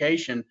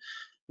communication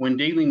when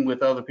dealing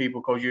with other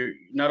people, because you're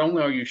not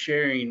only are you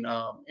sharing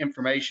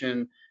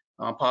information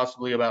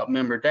possibly about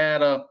member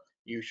data,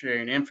 you're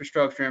sharing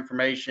infrastructure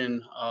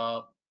information,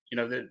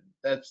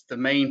 that's the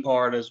main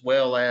part, as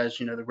well as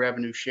the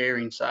revenue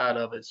sharing side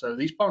of it. So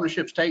these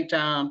partnerships take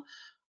time.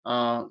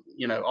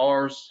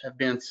 Ours have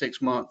been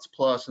 6 months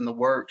plus in the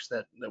works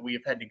that we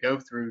have had to go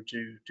through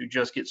to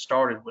just get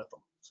started with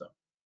them. So,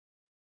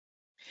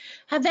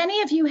 have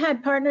any of you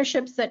had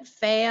partnerships that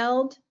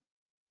failed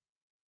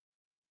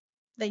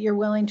that you're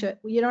willing to?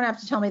 You don't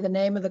have to tell me the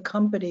name of the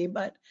company,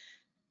 but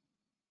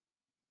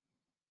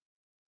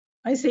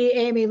I see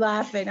Amy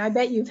laughing. I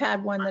bet you've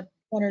had one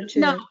or two.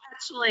 No,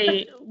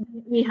 actually,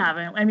 we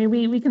haven't. I mean,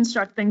 we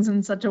construct things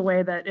in such a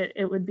way that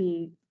it would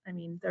be, I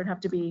mean, there'd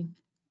have to be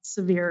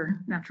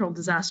severe natural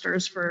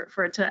disasters for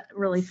it to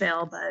really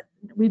fail, but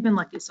we've been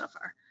lucky so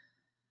far.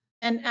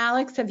 And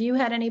Alex, have you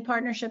had any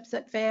partnerships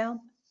that failed?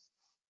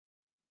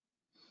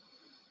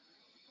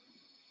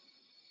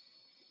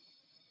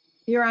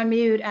 You're on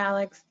mute,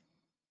 Alex.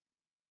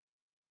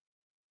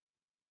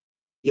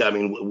 Yeah, I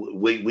mean,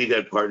 we've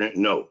had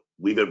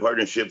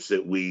partnerships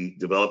that we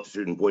developed at a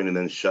certain point and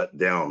then shut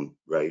down,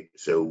 right?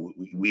 So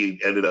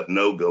we ended up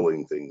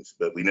no-going things,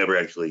 but we never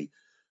actually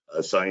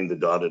signed the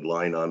dotted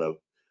line on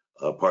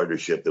a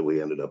partnership that we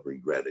ended up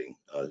regretting,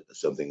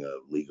 something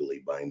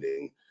legally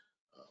binding.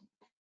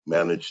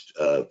 Managed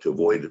to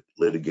avoid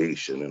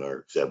litigation in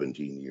our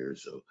 17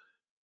 years. So.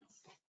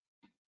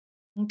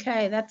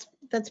 Okay, that's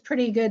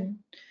pretty good.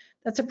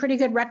 That's a pretty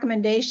good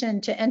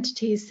recommendation to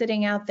entities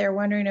sitting out there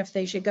wondering if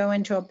they should go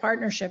into a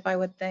partnership, I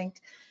would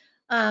think.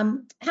 How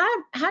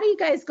do you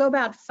guys go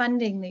about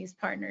funding these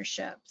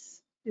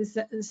partnerships?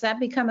 Does that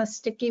become a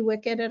sticky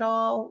wicket at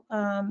all?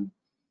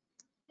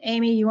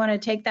 Amy, you want to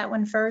take that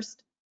one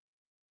first?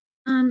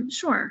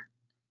 Sure.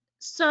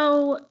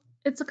 So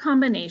it's a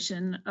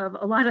combination of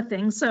a lot of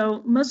things.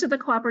 So most of the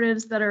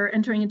cooperatives that are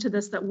entering into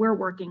this that we're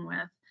working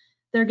with,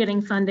 they're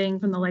getting funding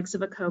from the likes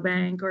of a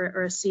CoBank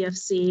or a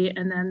CFC,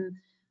 and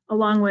then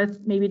along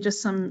with maybe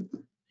just some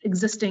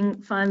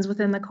existing funds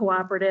within the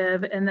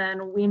cooperative, and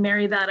then we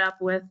marry that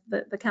up with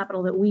the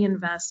capital that we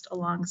invest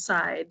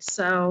alongside.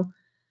 So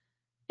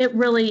it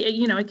really,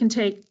 it can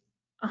take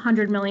a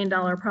 $100 million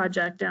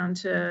project down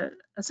to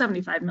a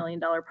 $75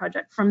 million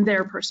project from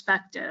their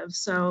perspective.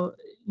 So,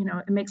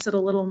 it makes it a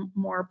little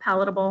more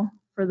palatable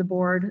for the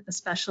board,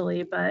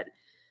 especially, but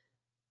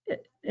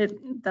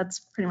that's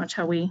pretty much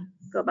how we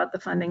go about the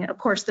funding. Of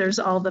course, there's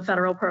all the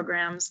federal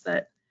programs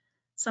that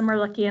some are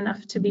lucky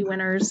enough to be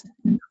winners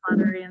in the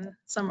lottery and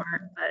some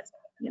aren't, but,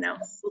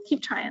 we'll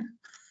keep trying.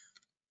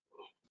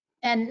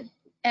 And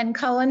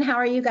Cullen, how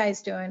are you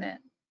guys doing it?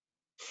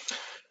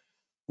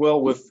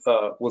 Well, with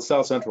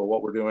South Central,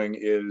 what we're doing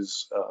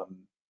is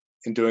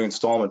in doing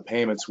installment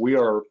payments, we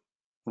are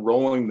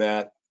rolling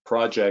that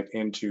project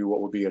into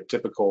what would be a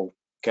typical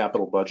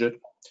capital budget.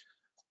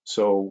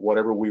 So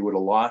whatever we would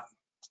allot,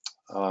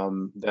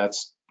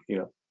 that's, we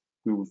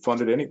would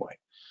fund it anyway.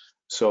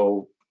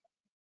 So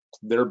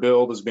their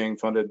build is being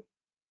funded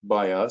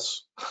by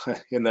us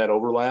in that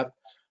overlap.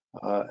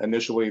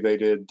 Initially, they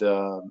did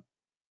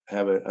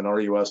have an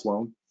RUS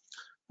loan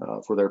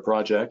for their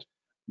project,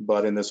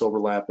 but in this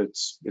overlap,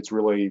 it's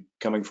really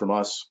coming from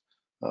us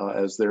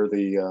as they're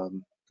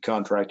the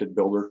contracted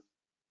builder,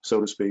 so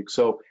to speak.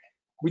 So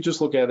we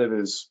just look at it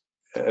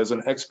as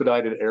an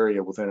expedited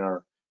area within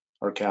our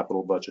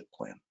capital budget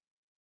plan.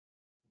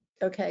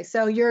 Okay,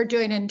 so you're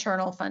doing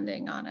internal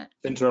funding on it.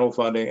 Internal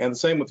funding, and the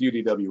same with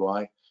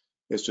UDWI.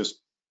 It's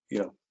just,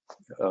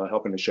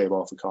 helping to shave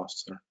off the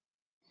costs there.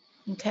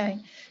 Okay.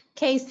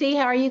 Casey,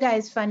 how are you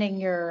guys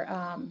funding your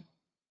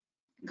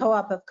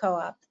co-op of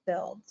co-op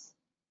builds?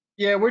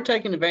 Yeah, we're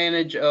taking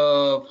advantage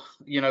of,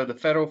 the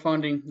federal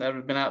funding that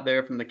has been out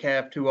there from the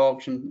CAF2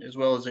 auction, as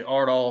well as the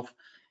RDOF.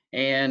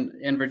 And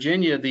in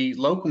Virginia, the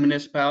local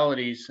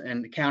municipalities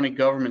and the county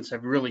governments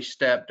have really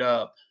stepped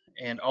up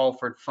and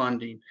offered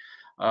funding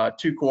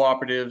to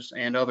cooperatives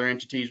and other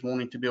entities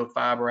wanting to build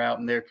fiber out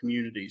in their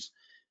communities.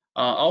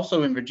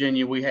 Also in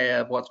Virginia, we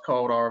have what's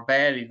called our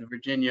VATI, the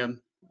Virginia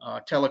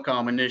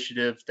Telecom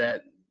Initiative,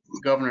 that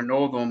Governor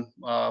Northam,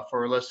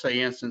 for, let's say,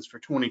 instance, for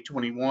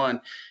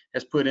 2021,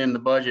 has put in the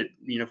budget,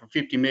 for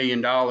 $50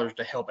 million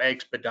to help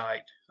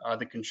expedite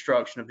the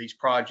construction of these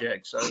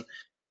projects. So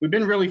we've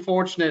been really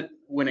fortunate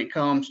when it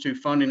comes to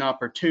funding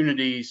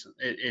opportunities.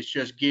 It's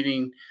just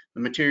getting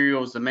the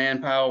materials, the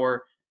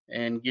manpower,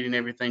 and getting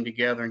everything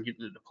together and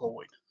getting it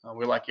deployed.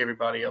 We're like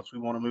everybody else. We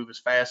want to move as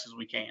fast as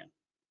we can.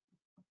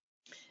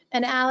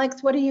 And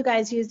Alex, what are you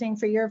guys using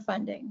for your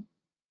funding?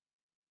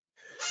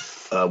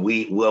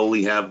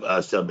 We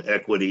have some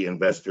equity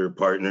investor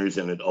partners,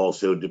 and it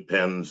also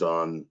depends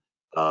on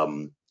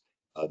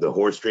The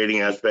horse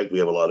trading aspect, we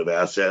have a lot of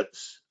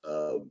assets,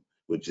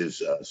 which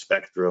is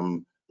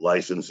spectrum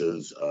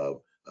licenses,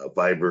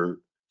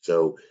 fiber.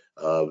 So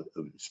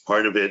it's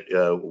part of it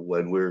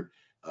when we're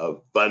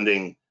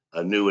funding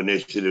new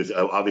initiatives.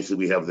 Obviously,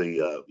 we have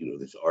the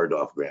this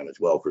RDOF grant as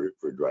well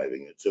for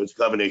driving it. So it's a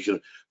combination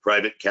of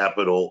private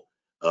capital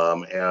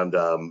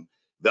and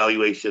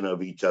valuation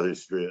of each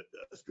other's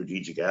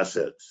strategic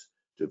assets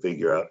to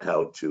figure out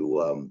how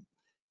to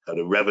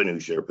revenue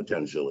share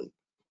potentially.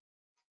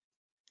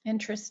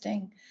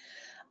 Interesting.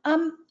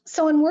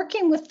 So in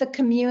working with the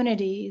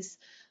communities,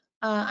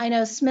 I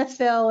know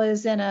Smithville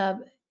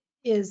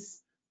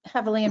is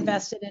heavily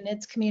invested in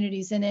its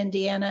communities in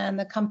Indiana and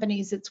the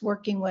companies it's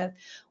working with.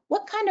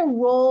 What kind of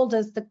role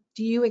do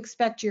you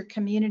expect your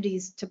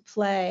communities to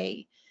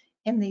play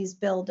in these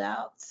build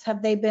outs?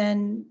 Have they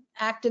been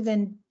active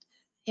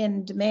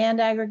in demand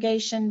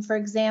aggregation, for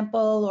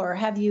example, or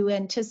have you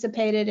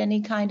anticipated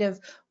any kind of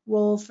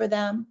role for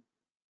them?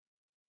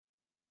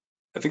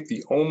 I think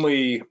the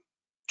only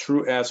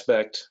true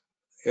aspect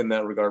in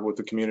that regard with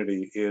the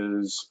community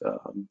is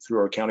through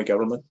our county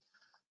government.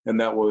 And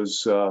that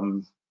was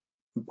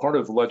part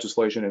of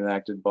legislation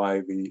enacted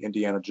by the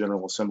Indiana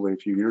General Assembly a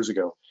few years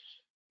ago,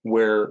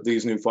 where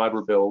these new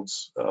fiber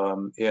builds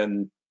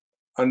in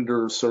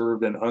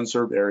underserved and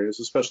unserved areas,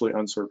 especially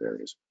unserved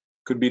areas,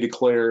 could be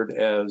declared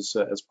as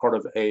part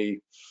of a,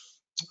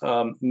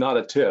 not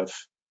a TIF,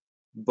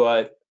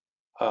 but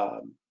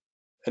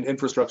an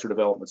infrastructure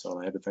development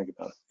zone. I had to think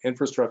about it.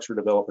 Infrastructure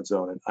development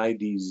zone, an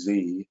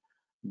IDZ,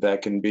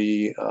 that can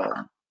be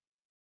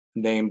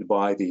named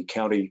by the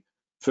county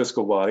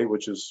fiscal body,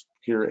 which is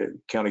here at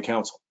county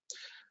council.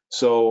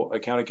 So a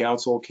county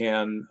council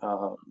can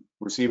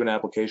receive an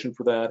application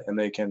for that, and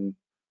they can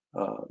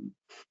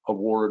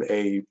award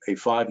a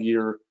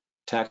 5-year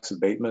tax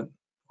abatement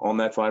on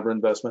that fiber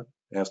investment.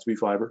 It has to be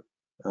fiber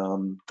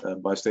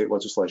by state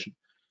legislation.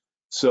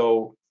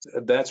 So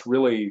that's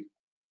really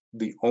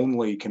the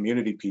only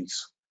community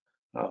piece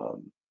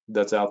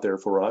that's out there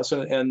for us,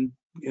 and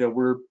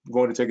we're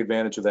going to take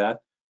advantage of that,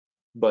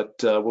 but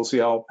we'll see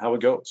how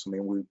it goes. I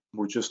mean,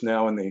 we're just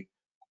now in the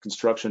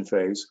construction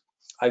phase.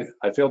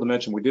 I failed to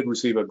mention we did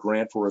receive a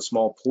grant for a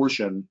small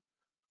portion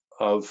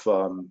of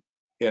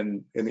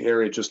in the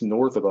area just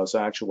north of us,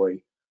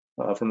 actually,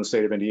 from the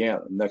state of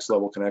Indiana, Next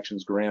Level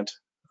Connections grant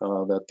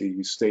that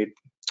the state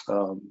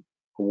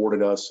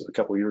awarded us a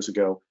couple of years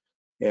ago,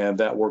 and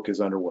that work is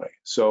underway.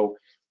 So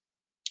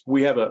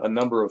we have a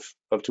number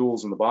of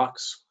tools in the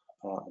box,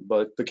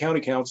 but the county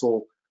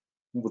council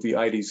with the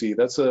IDZ,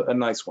 that's a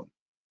nice one.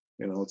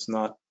 It's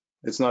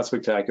not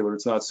spectacular,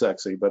 it's not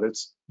sexy, but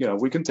it's,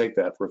 we can take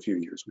that for a few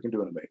years. We can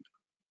do an abatement.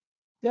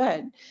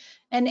 Good.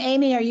 And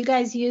Amy, are you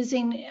guys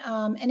using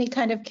any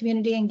kind of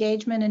community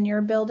engagement in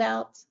your build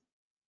outs?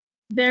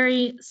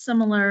 Very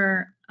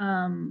similar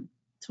to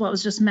what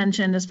was just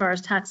mentioned as far as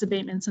tax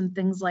abatements and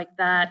things like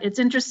that. It's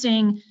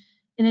interesting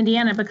in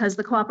Indiana because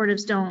the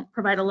cooperatives don't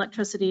provide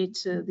electricity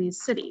to these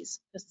cities,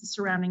 just the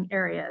surrounding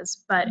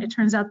areas, but it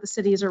turns out the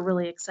cities are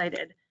really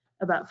excited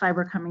about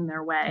fiber coming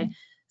their way.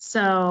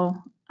 So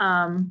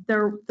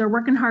they're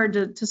working hard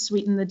to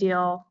sweeten the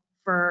deal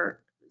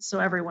so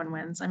everyone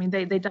wins. I mean,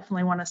 they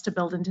definitely want us to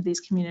build into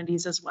these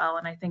communities as well,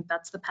 and I think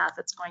that's the path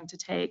it's going to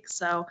take.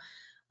 So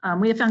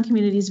we have found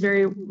communities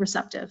very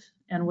receptive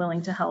and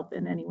willing to help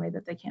in any way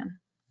that they can.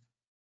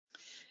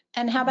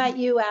 And how about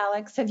you,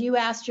 Alex? Have you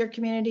asked your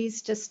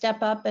communities to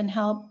step up and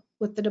help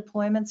with the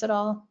deployments at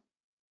all?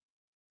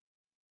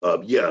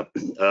 Yeah,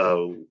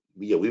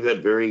 we've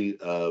had very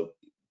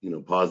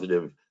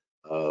positive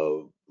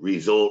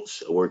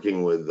results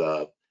working with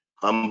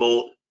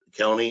Humboldt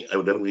County. I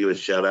would definitely give a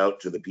shout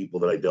out to the people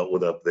that I dealt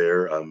with up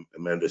there.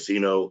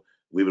 Mendocino.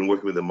 We've been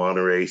working with the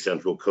Monterey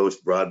Central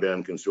Coast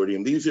Broadband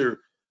Consortium. These are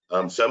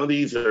some of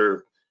these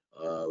are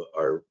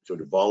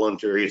sort of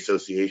voluntary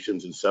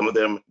associations, and some of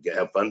them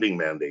have funding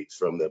mandates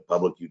from the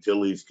Public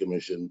Utilities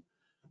Commission.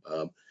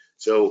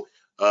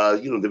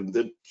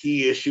 The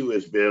key issue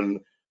has been,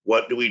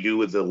 what do we do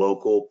with the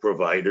local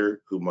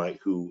provider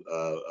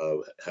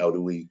how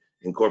do we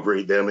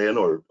incorporate them in,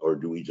 or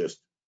do we just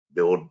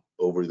build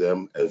over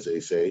them, as they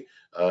say?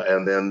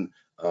 And then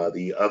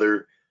the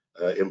other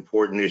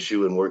important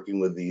issue in working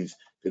with these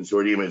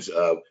consortium is,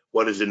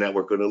 what is the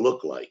network going to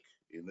look like?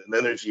 And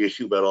then there's the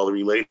issue about all the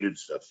related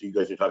stuff. So you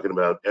guys are talking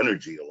about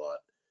energy a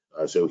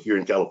lot. So here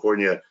in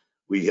California,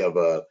 we have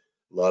a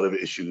lot of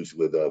issues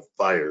with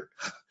fire.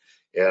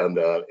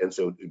 And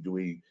so do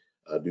we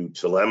do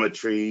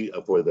telemetry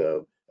for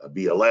the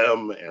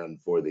BLM and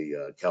for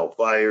the Cal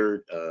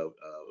Fire?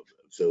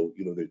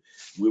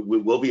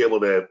 We'll be able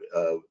to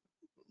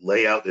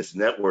lay out this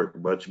network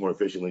much more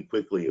efficiently,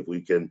 quickly, if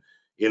we can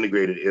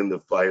integrate it in the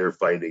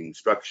firefighting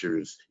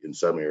structures in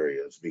some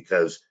areas,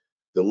 because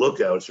the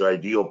lookouts are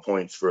ideal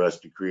points for us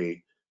to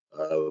create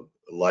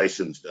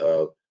licensed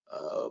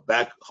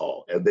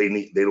backhaul, and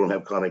they don't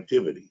have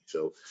connectivity.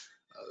 So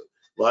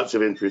lots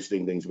of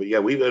interesting things. But yeah,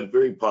 we've had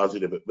very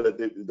positive, but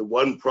the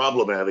one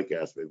problematic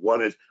aspect,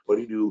 one is, what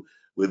do you do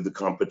with the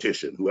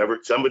competition?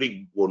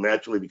 Somebody will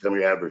naturally become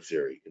your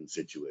adversary in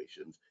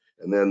situations.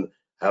 And then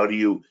how do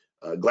you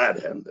glad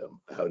hand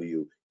them? How do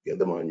you get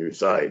them on your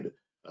side?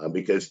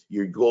 Because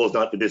your goal is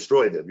not to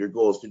destroy them. Your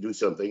goal is to do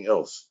something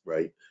else,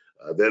 right?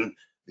 Then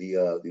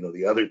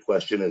the other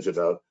question is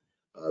about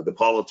the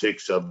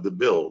politics of the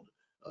build.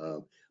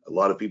 A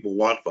lot of people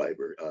want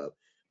fiber,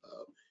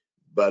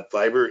 but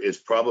fiber is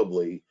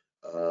probably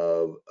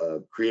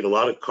create a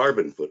lot of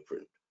carbon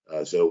footprint.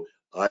 So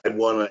I'd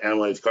want to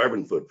analyze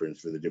carbon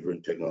footprints for the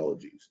different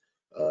technologies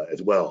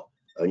as well.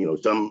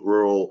 Some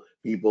rural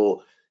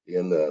people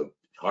in the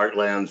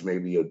heartlands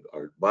maybe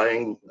are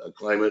buying a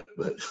climate,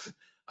 but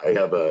I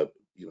have a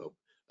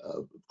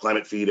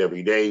climate feed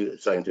every day,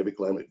 scientific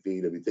climate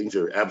feed. I mean, things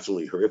are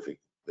absolutely horrific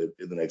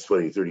in the next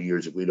 20, 30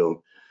 years if we don't.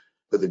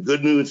 But the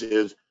good news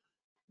is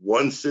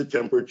once the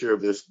temperature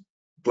of this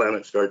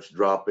planet starts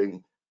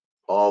dropping,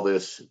 all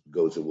this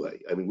goes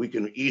away. I mean, we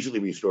can easily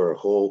restore a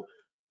whole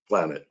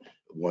planet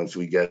once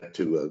we get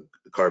to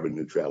carbon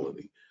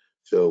neutrality.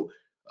 So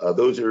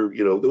those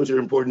are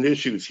important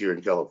issues here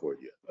in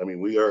California. I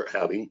mean, we are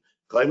having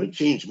climate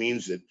change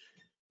means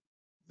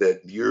that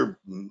your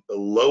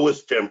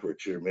lowest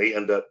temperature may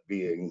end up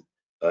being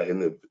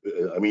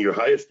your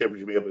highest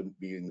temperature may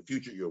be in the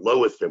future your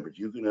lowest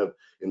temperature. You can have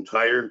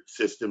entire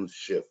systems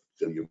shift.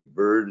 So your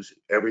birds,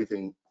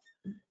 everything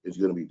is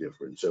going to be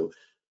different. So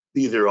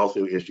these are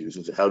also issues.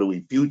 Is how do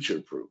we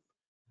future-proof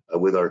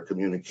with our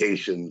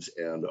communications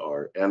and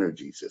our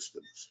energy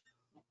systems?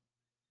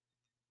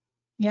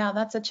 Yeah,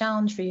 that's a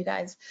challenge for you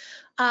guys.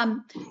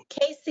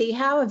 Casey,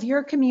 how have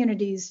your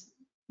communities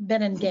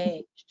been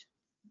engaged?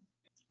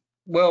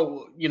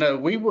 Well,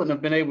 we wouldn't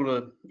have been able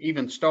to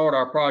even start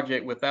our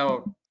project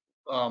without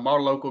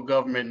our local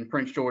government in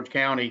Prince George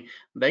County.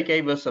 They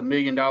gave us $1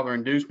 million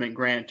inducement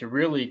grant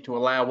to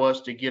allow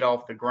us to get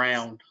off the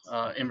ground.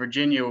 In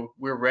Virginia,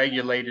 we're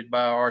regulated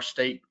by our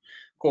state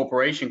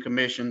corporation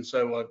commission,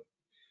 so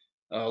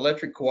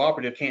electric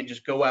cooperative can't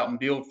just go out and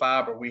build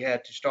fiber. We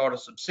had to start a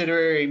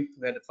subsidiary,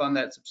 we had to fund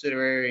that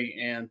subsidiary,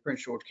 and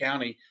Prince George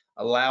County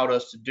allowed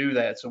us to do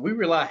that. So we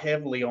rely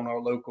heavily on our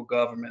local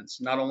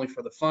governments, not only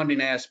for the funding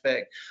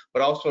aspect,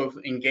 but also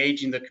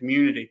engaging the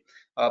community.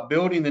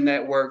 Building the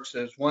networks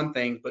is one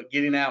thing, but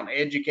getting out and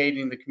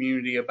educating the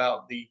community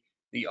about the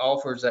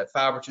offers that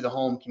fiber to the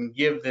home can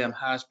give them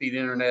high-speed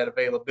internet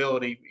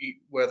availability,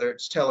 whether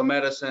it's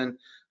telemedicine,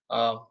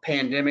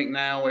 pandemic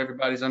now,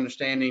 everybody's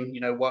understanding,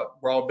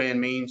 what broadband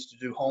means to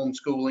do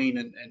homeschooling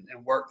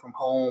and work from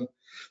home.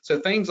 So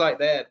things like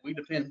that, we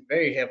depend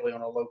very heavily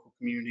on our local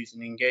communities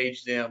and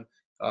engage them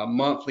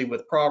monthly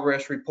with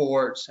progress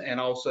reports and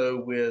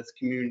also with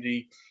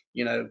community,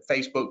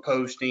 Facebook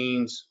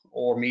postings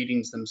or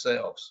meetings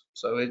themselves.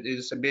 So it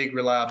is a big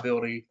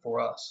reliability for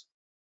us.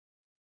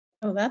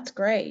 Oh, that's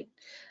great.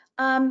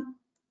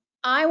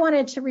 I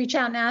wanted to reach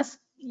out and ask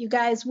you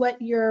guys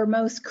what your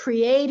most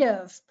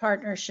creative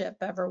partnership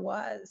ever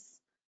was.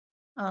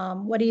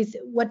 What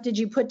did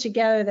you put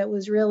together that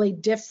was really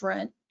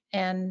different,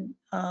 and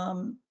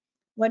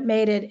what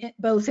made it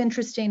both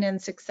interesting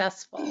and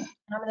successful? And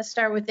I'm going to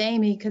start with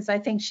Amy because I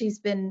think she's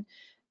been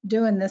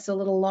doing this a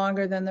little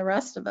longer than the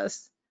rest of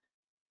us.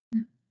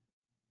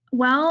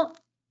 Well,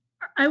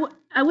 I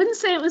wouldn't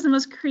say it was the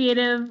most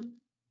creative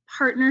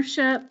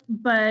partnership,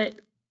 but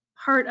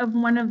part of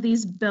one of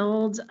these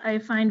builds I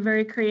find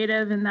very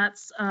creative, and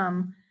that's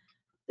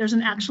there's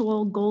an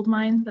actual gold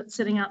mine that's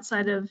sitting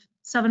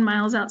 7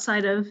 miles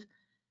outside of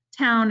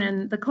town,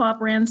 and the co-op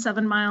ran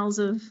 7 miles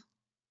of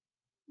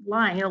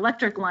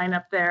electric line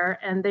up there,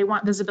 and they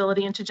want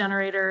visibility into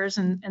generators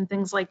and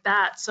things like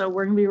that. So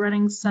we're going to be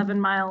running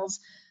 7 miles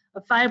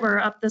of fiber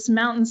up this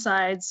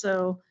mountainside,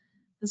 so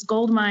this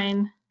gold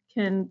mine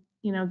can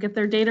get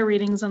their data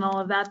readings and all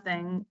of that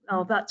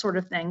sort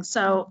of thing.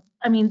 So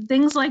I mean,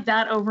 things like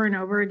that over and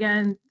over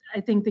again. I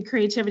think the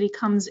creativity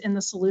comes in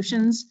the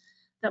solutions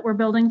that we're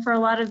building for a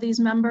lot of these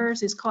members,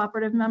 these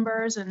cooperative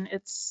members, and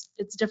it's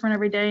different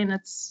every day, and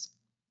it's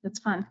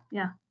fun.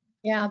 Yeah,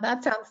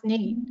 that sounds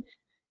neat.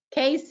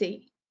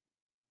 Casey.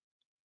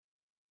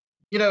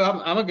 I'm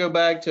gonna go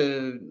back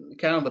to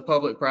kind of the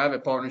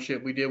public-private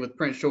partnership we did with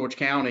Prince George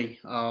County.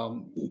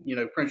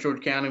 Prince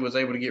George County was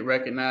able to get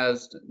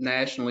recognized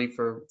nationally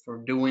for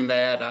doing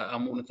that. I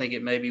want to think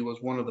it maybe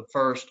was one of the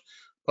first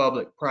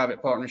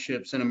public-private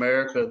partnerships in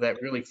America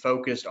that really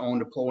focused on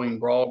deploying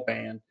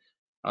broadband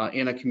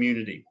in a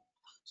community.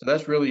 So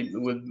that's really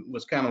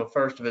was kind of the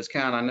first of its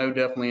kind. I know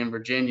definitely in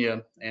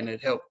Virginia, and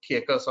it helped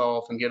kick us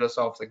off and get us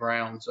off the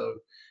ground. So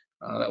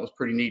that was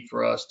pretty neat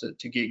for us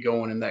to get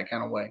going in that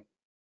kind of way.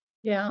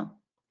 Yeah.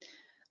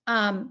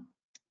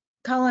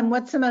 Colin,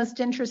 what's the most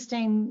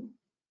interesting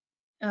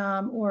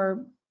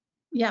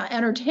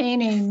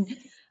entertaining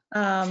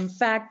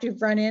fact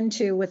you've run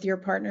into with your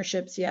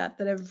partnerships yet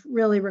that have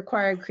really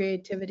required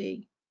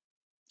creativity?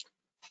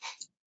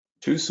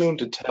 Too soon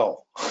to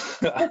tell.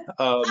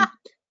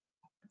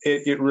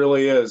 It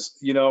really is.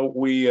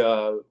 We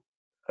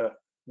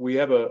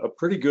have a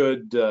pretty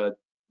good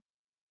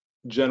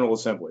General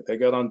Assembly. They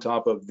got on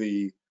top of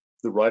the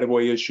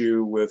right-of-way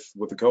issue with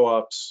the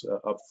co-ops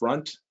up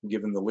front,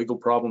 given the legal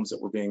problems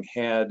that were being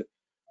had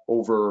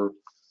over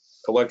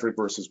electric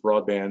versus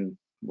broadband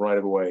right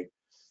of way.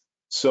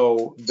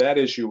 So that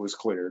issue was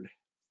cleared.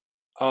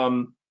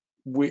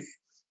 We,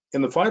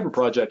 in the fiber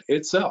project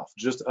itself,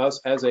 just us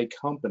as a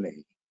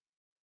company,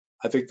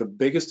 I think the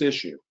biggest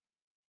issue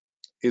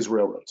is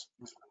railroads.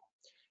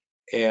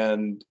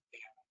 And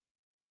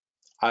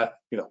I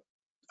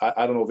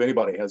don't know if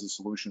anybody has a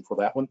solution for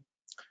that one,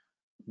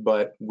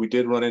 but we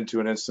did run into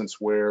an instance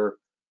where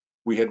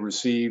we had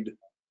received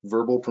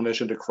verbal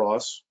permission to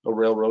cross a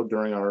railroad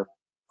during our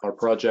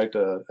project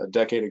a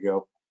decade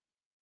ago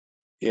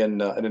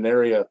in an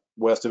area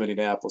west of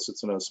Indianapolis.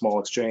 It's in a small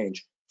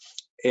exchange.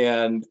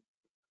 And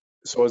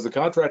so as the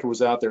contractor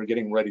was out there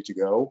getting ready to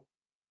go,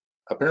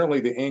 apparently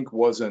the ink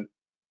wasn't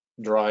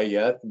dry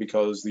yet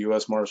because the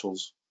U.S.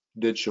 Marshals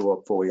did show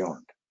up fully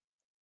armed.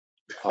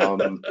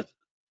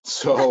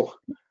 So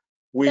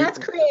That's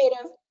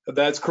creative.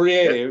 That's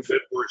creative.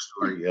 Good war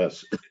story,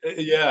 yes.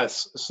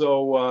 Yes.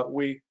 So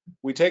we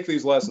take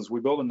these lessons.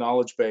 We build a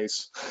knowledge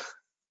base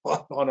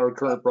on our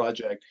current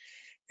project,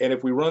 and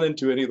if we run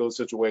into any of those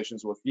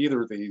situations with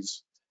either of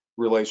these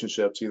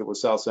relationships, either with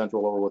South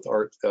Central or with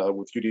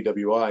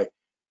UDWI,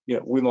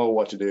 we know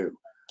what to do.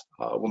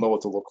 We'll know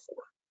what to look for.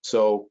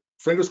 So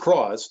fingers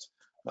crossed.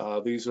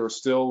 These are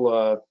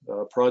still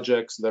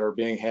projects that are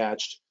being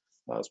hatched,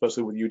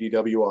 especially with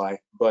UDWI.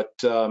 But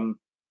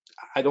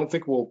I don't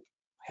think we'll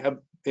have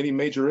any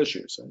major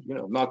issues.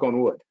 Knock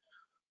on wood.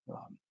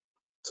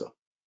 So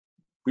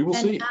we will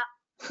see.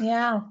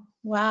 Yeah.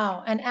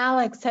 Wow. And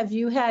Alex, have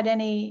you had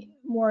any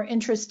more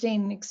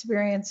interesting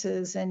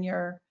experiences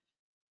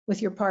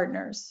with your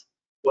partners?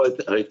 Well,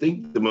 I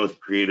think the most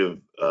creative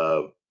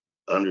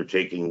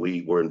undertaking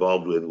we were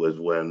involved with was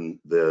when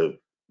the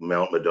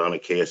Mount Madonna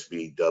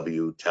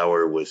KSBW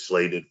tower was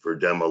slated for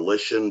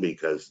demolition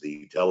because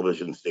the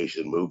television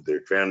station moved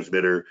their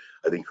transmitter.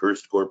 I think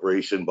Hearst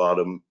Corporation bought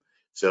them.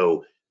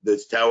 So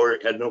this tower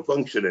had no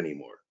function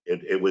anymore.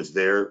 It was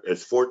there.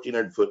 It's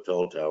 1,400-foot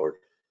tall tower.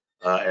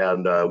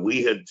 And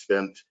we had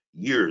spent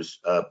years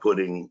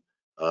putting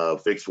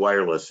fixed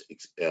wireless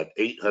at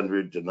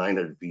 800 to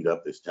 900 feet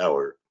up this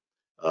tower.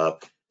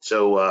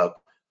 So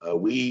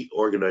we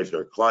organized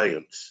our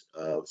clients.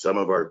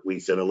 We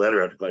sent a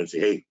letter out to clients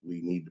and say, hey,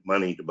 we need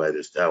money to buy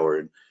this tower.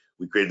 And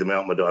we created the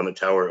Mount Madonna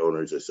Tower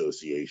Owners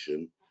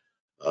Association.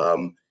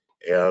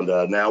 And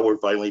now we're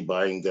finally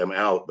buying them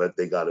out, but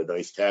they got a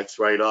nice tax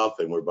write-off,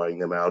 and we're buying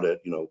them out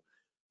at,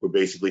 we're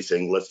basically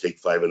saying, let's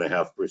take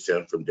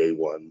 5.5% from day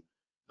one.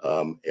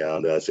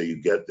 So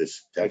you get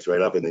this tax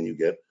write-off, and then you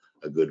get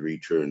a good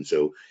return.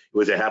 So it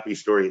was a happy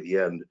story at the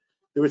end.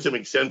 There were some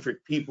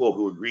eccentric people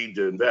who agreed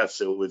to invest,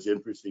 so it was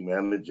interesting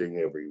managing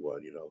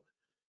everyone.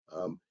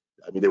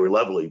 They were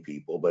lovely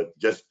people, but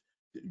just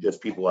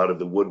people out of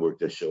the woodwork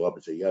to show up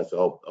and say, yes,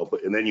 I'll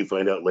put. And then you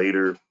find out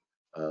later,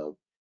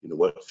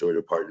 what sort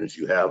of partners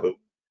you have. But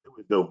there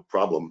was no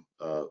problem.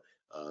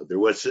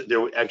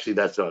 Actually,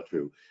 that's not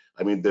true.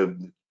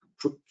 The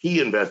key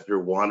investor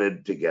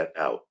wanted to get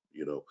out.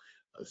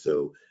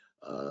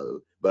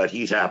 But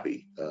he's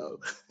happy.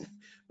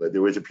 But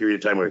there was a period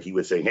of time where he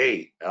was saying,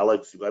 hey,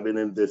 Alex, I've been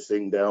in this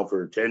thing now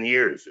for 10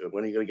 years.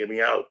 When are you going to get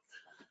me out?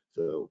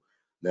 So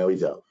now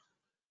he's out.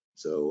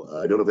 So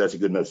I don't know if that's a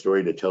good enough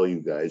story to tell you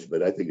guys,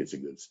 but I think it's a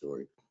good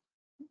story.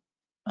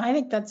 I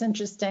think that's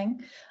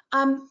interesting.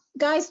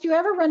 Guys, do you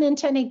ever run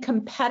into any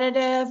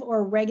competitive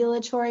or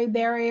regulatory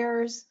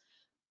barriers?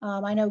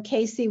 I know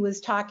Casey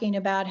was talking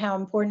about how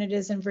important it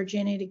is in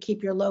Virginia to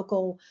keep your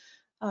local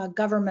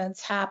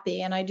governments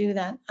happy, and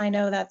I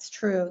know that's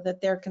true, that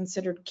they're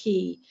considered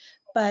key.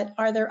 But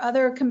are there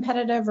other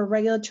competitive or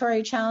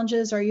regulatory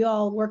challenges? Are you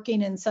all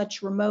working in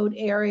such remote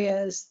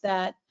areas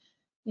that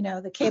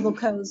the cable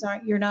codes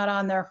you're not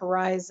on their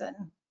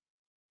horizon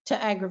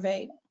to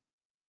aggravate?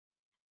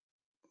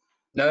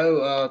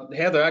 No,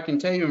 Heather, I can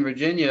tell you in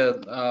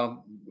Virginia,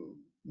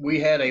 we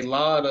had a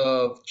lot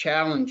of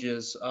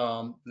challenges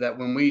that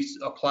when we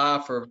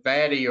apply for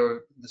VATI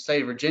or the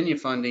state of Virginia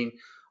funding,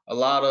 a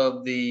lot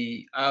of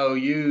the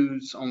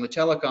IOUs on the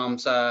telecom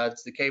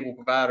sides, the cable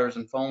providers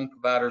and phone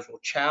providers will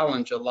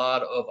challenge a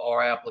lot of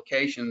our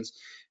applications.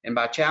 And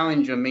by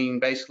challenge, I mean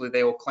basically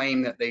they will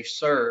claim that they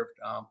served.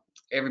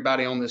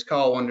 Everybody on this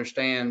call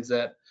understands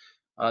that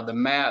the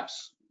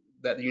maps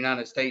that the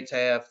United States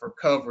have for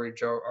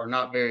coverage are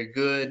not very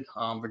good.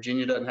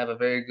 Virginia doesn't have a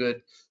very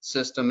good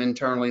system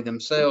internally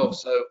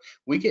themselves. So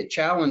we get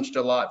challenged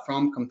a lot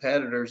from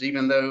competitors,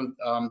 even though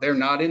they're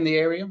not in the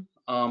area.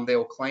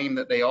 They'll claim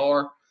that they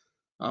are.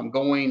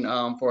 Going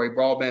for a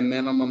broadband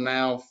minimum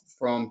now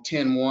from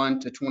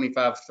 10.1 to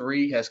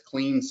 25.3 has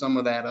cleaned some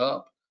of that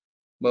up.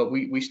 But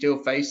we still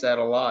face that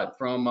a lot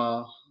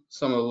from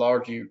some of the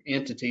larger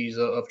entities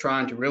of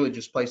trying to really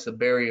just place a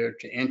barrier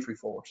to entry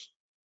for us.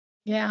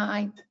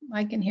 Yeah,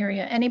 I can hear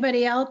you.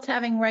 Anybody else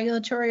having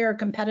regulatory or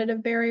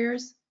competitive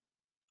barriers?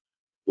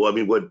 Well,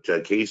 what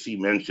Casey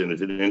mentioned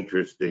is an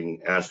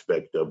interesting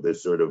aspect of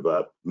this sort of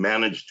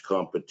managed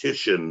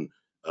competition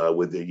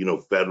with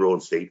the federal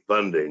and state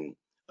funding,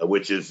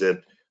 which is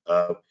that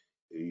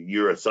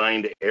you're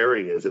assigned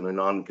areas and they're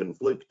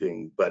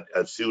non-conflicting, but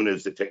as soon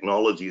as the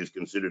technology is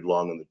considered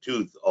long in the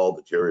tooth, all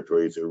the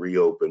territories are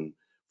reopened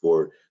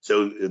for.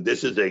 So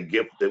this is a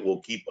gift that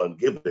will keep on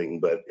giving,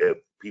 but if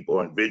people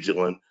aren't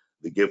vigilant,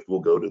 the gift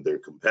will go to their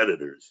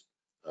competitors.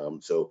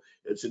 So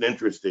it's an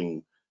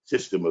interesting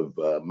system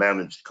of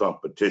managed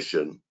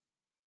competition.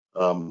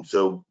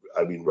 So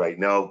I mean, right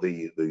now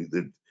the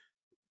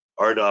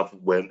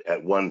RDOF went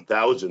at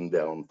 1,000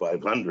 down,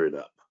 500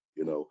 up.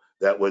 You know,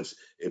 that was,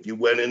 if you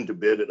went in to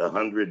bid at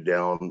 100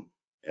 down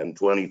and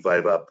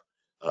 25 up,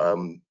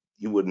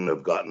 you wouldn't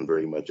have gotten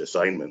very much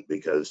assignment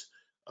because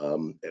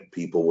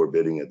people were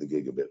bidding at the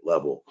gigabit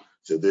level.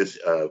 So this,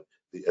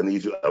 and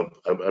these,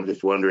 I'm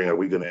just wondering, are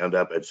we going to end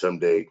up at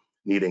someday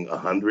needing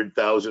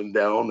 100,000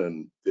 down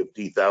and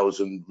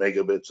 50,000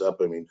 megabits up?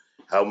 I mean,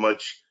 how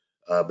much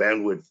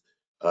bandwidth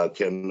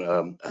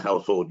can a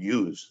household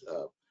use?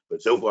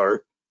 But so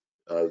far,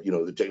 you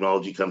know, the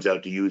technology comes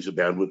out to use the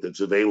bandwidth that's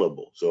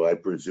available. So I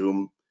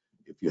presume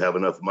if you have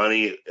enough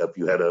money, if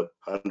you had a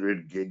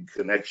 100 gig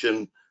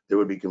connection, there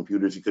would be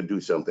computers that could do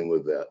something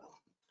with that.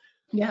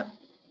 Yep.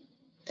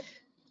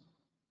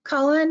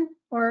 Colin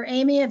or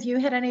Amy, have you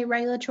had any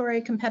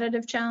regulatory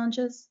competitive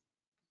challenges?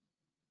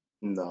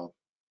 No.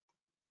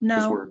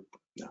 Because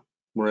No.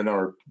 we're in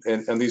our,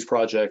 and these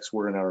projects,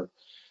 we're in our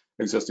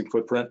existing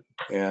footprint,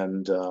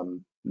 and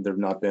there've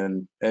not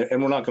been, and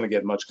we're not going to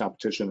get much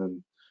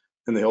competition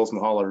in the hills and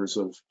hollers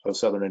of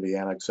southern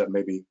Indiana, except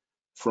maybe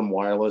from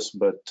wireless,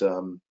 but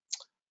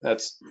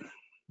that's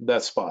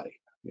spotty.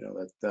 You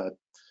know, that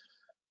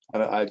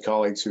I had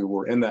colleagues who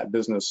were in that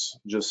business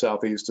just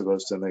southeast of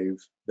us, and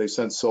they've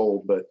since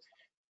sold, but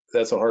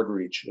that's a hard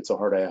reach. It's a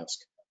hard ask.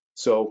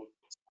 So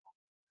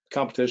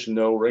competition,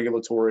 no.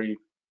 Regulatory,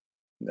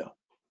 no.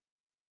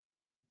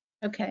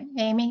 Okay,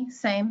 Amy,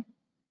 same.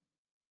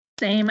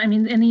 Same. I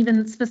mean, and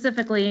even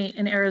specifically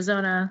in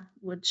Arizona,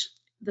 which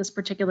this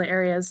particular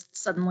area is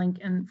Suddenlink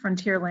and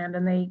Frontierland,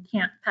 and they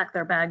can't pack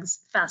their bags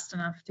fast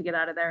enough to get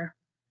out of there.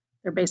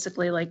 They're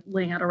basically like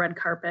laying out a red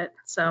carpet.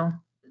 So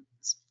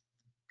it's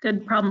a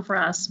good problem for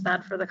us,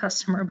 bad for the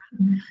customer,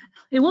 but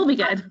it will be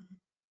good.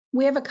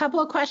 We have a couple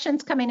of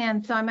questions coming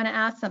in, so I'm going to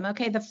ask them.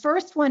 Okay, the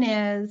first one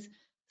is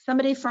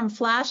somebody from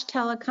Flash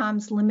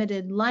Telecoms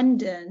Limited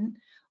London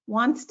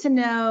wants to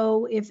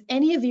know if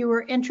any of you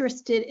are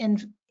interested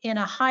in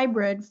a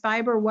hybrid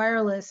fiber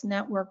wireless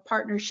network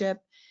partnership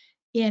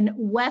in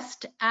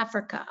West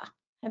Africa.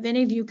 Have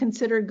any of you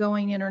considered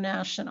going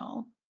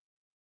international?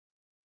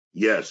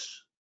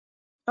 Yes.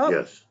 Oh.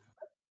 Yes.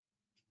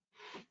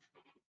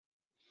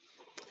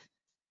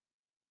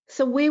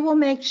 So we will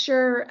make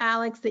sure,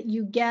 Alex, that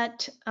you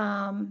get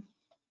Babs,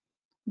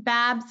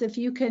 if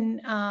you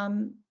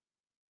can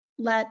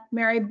let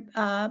Mary,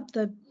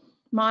 the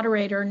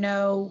moderator,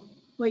 know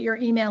what your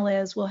email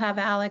is, we'll have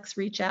Alex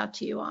reach out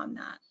to you on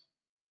that.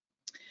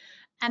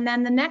 And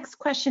then the next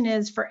question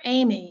is for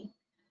Amy.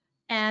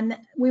 And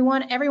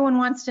everyone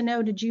wants to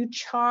know, did you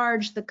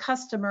charge the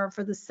customer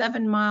for the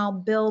 7-mile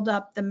build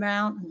up the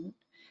mountain?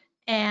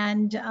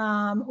 And,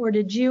 or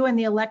did you and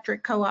the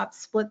electric co-op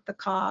split the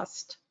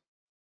cost?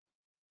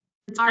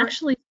 It's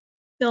actually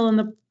still in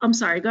the, I'm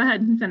sorry, go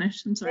ahead and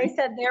finish. I'm sorry. They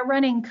said their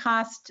running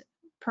cost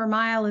per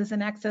mile is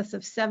in excess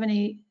of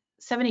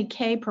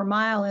 70K per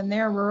mile in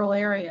their rural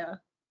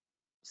area.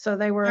 So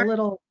they were a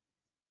little.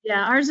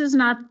 Yeah, ours is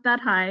not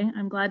that high,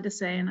 I'm glad to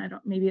say, and I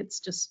don't, maybe it's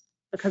just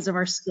because of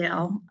our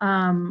scale,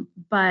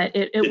 but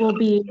it will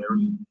be.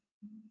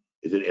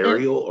 Is it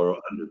aerial or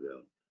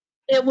underground?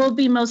 It will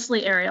be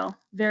mostly aerial,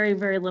 very,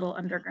 very little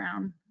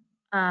underground.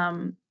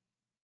 And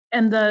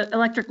the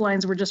electric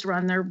lines were just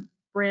run, they're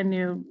brand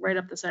new, right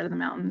up the side of the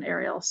mountain,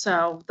 aerial.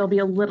 So there'll be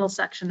a little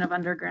section of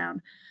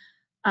underground.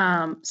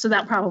 So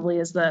that probably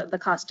is the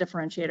cost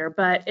differentiator,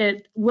 but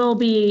it will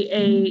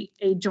be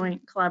a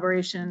joint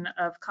collaboration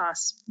of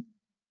costs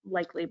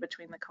likely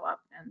between the co-op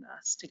and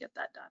us to get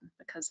that done,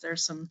 because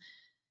there's some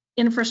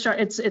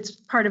infrastructure, it's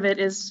part of it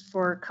is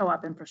for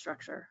co-op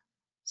infrastructure,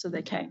 so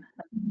they can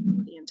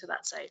be into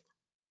that site.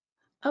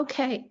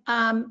 Okay,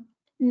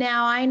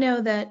 now I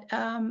know that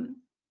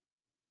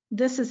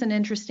this is an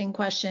interesting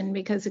question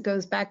because it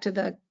goes back to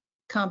the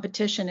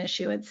competition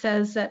issue. It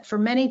says that for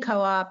many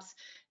co-ops,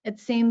 it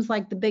seems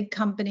like the big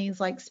companies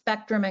like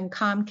Spectrum and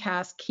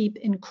Comcast keep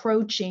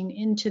encroaching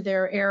into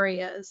their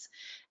areas,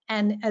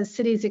 and as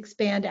cities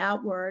expand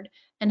outward,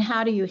 and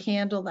how do you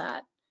handle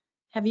that?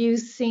 Have you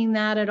seen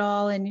that at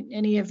all in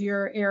any of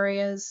your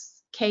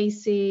areas?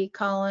 Casey,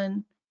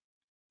 Colin,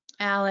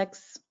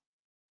 Alex?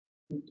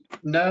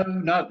 No,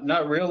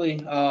 not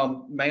really.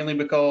 Mainly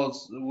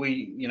because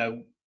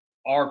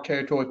our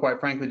territory, quite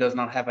frankly, does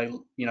not have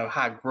a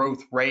high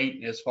growth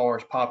rate as far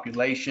as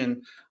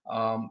population.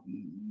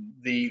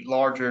 The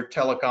larger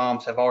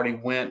telecoms have already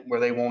went where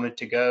they wanted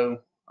to go,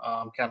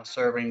 kind of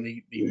serving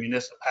the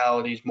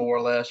municipalities more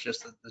or less,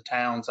 just the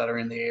towns that are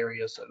in the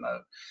area. So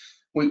no,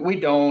 we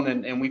don't,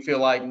 and we feel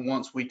like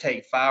once we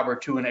take fiber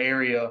to an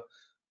area,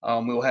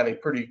 we'll have a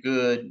pretty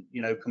good,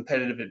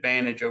 competitive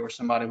advantage over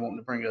somebody wanting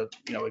to bring a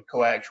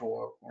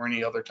coaxial or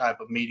any other type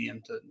of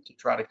medium to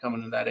try to come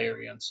into that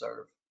area and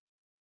serve.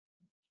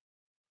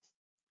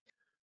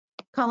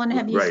 Colin,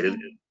 have you Right.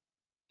 seen?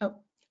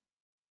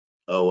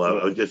 I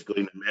was just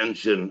going to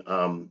mention,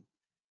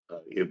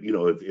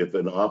 if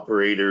an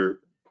operator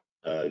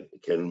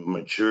can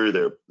mature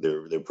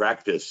their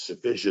practice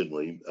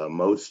sufficiently,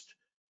 most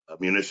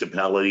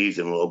municipalities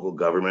and local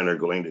government are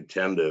going to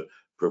tend to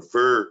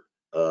prefer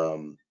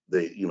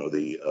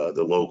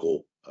the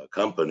local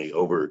company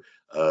over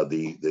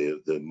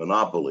the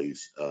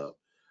monopolies.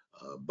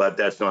 But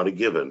that's not a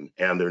given,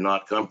 and they're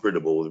not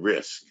comfortable with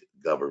risk.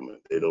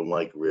 Government, they don't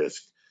like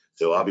risk.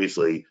 So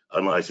obviously,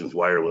 unlicensed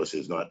wireless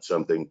is not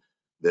something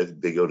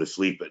that they go to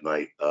sleep at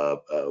night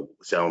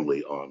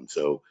soundly on.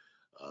 So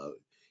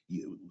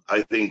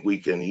I think we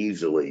can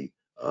easily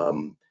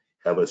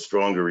have a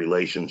stronger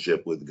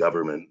relationship with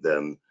government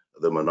than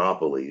the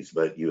monopolies,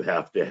 but you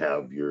have to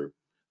have your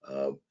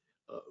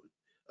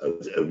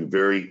a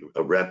very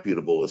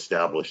reputable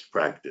established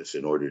practice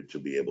in order to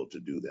be able to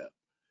do that.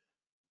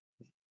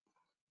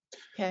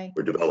 Okay.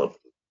 Or develop.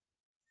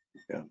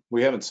 Yeah,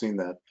 we haven't seen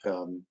that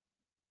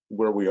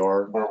where we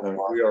are.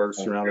 We are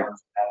surrounded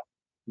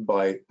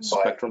by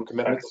spectrum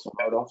commitments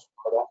on RDOF,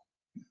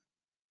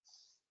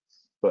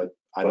 but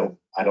I don't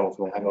know if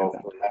we'll have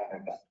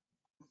that.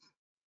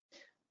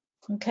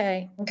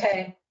 Okay.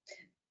 I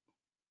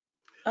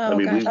Oh,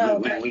 mean,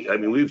 gosh.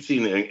 we've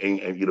seen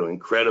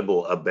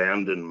incredible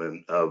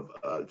abandonment of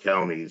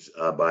counties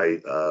by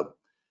the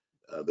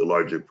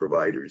larger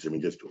providers. I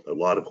mean, just a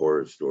lot of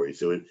horror stories.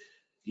 So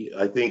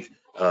I think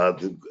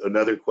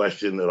another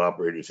question that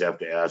operators have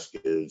to ask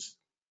is,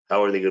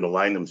 how are they going to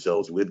align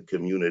themselves with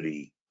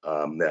community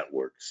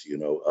networks?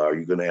 Are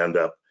you going to end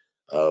up,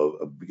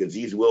 because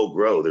these will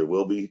grow, there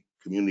will be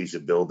communities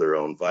that build their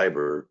own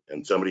fiber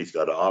and somebody's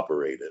got to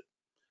operate it.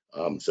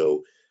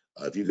 So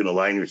if you can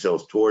align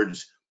yourselves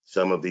towards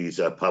some of these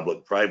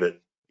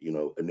public-private,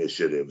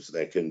 initiatives,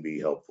 that can be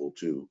helpful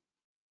too.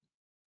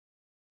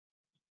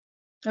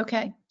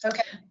 Okay.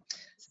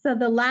 So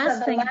the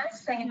last thing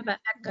about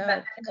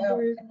echo,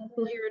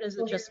 we'll hear it as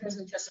it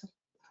just.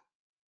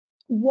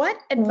 What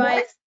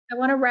advice, I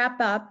want to wrap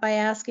up by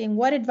asking,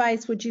 what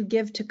advice would you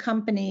give to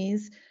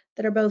companies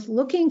that are both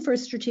looking for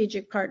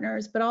strategic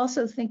partners, but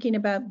also thinking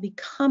about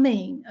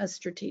becoming a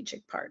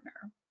strategic partner?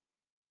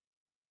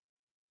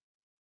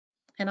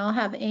 And I'll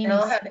have Amy.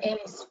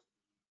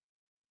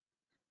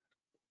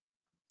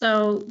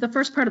 So the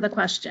first part of the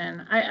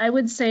question, I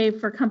would say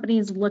for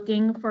companies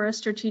looking for a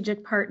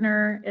strategic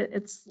partner,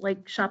 it's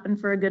like shopping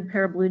for a good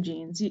pair of blue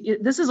jeans.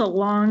 This is a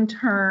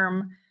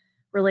long-term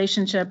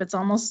relationship. It's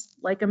almost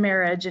like a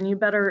marriage, and you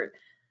better,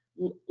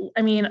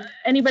 I mean,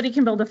 anybody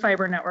can build a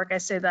fiber network. I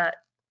say that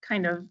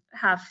kind of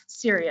half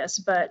serious,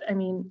 but I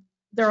mean,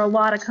 there are a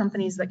lot of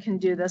companies that can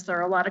do this. There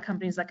are a lot of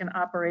companies that can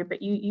operate,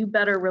 but you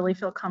better really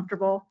feel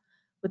comfortable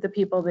with the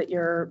people that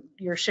you're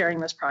sharing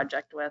this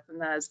project with, and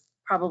that is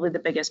probably the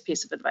biggest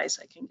piece of advice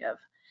I can give.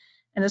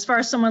 And as far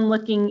as someone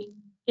looking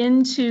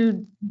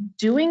into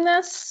doing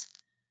this,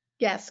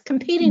 yes,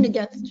 competing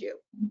against you.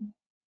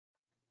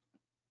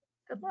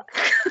 Good luck.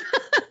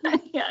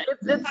 Yeah,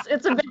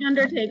 it's a big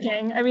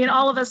undertaking. I mean,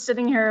 all of us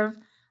sitting here,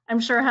 I'm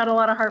sure, had a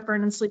lot of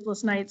heartburn and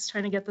sleepless nights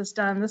trying to get this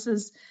done. This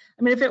is,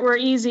 I mean, if it were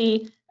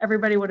easy,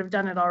 everybody would have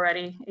done it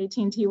already.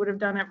 AT&T would have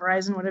done it,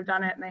 Verizon would have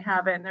done it, and they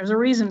haven't. And there's a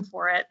reason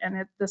for it.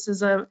 And this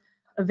is a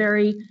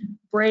very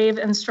brave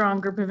and strong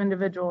group of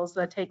individuals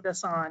that take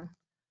this on.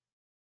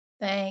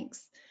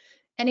 Thanks.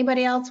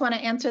 Anybody else want to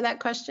answer that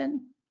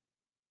question?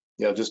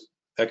 Yeah, just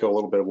echo a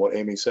little bit of what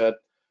Amy said.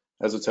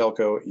 As a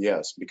telco,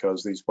 yes,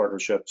 because these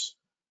partnerships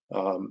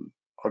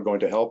are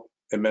going to help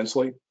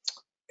immensely,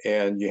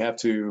 and you have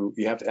to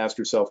ask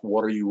yourself,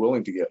 what are you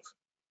willing to give?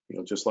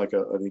 Just like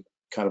a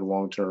kind of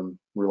long-term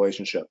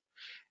relationship.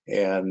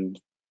 And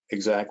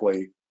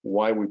exactly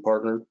why we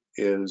partnered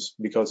is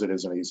because it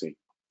isn't easy.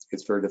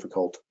 It's very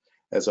difficult,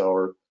 as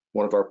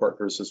one of our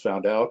partners has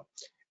found out,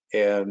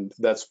 and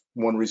that's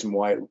one reason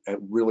why it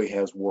really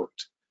has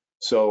worked.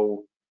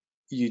 So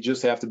you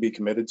just have to be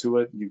committed to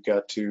it. You've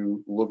got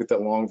to look at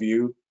that long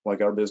view,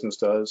 like our business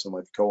does and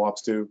like the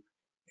co-ops do,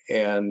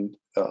 and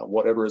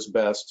whatever is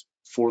best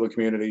for the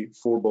community,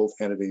 for both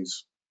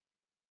entities,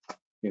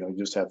 you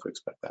just have to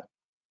expect that.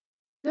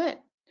 Good.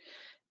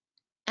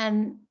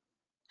 And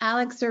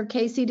Alex or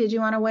Casey, did you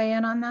want to weigh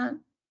in on that?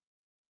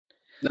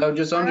 No,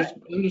 just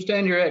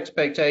understand your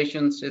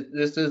expectations.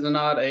 This is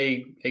not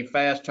a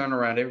fast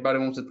turnaround. Everybody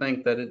wants to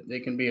think that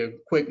it can be a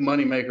quick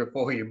moneymaker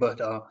for you,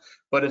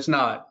 but it's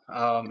not.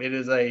 It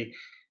is a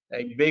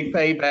big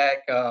payback.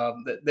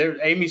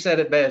 Amy said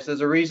it best.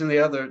 There's a reason the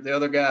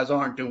other guys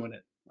aren't doing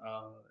it.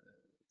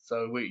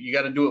 So you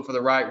got to do it for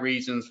the right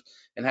reasons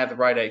and have the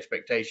right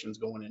expectations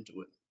going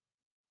into it.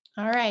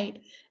 All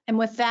right. And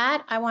with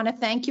that, I want to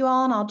thank you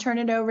all, and I'll turn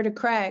it over to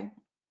Craig.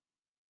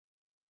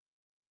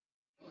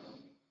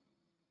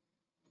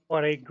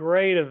 What a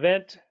great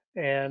event,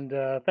 and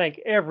thank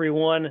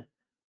everyone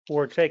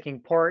for taking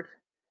part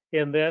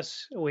in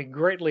this. We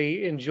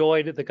greatly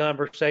enjoyed the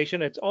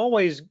conversation. It's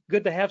always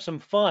good to have some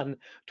fun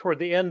toward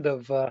the end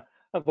of a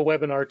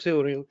webinar too.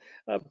 And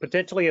we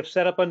potentially have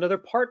set up another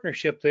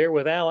partnership there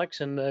with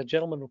Alex and the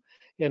gentleman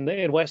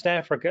in West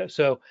Africa.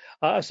 So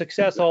a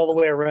success all the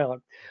way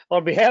around.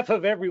 On behalf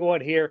of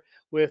everyone here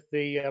with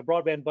the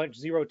Broadband Bunch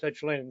Zero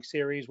Touch Learning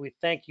Series, we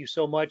thank you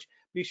so much.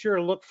 Be sure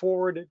to look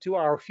forward to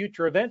our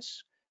future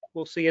events.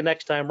 We'll see you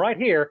next time right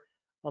here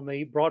on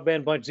the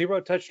Broadband Bunch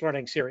Zero Touch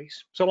Learning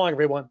Series. So long,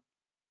 everyone.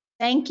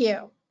 Thank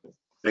you.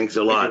 Thanks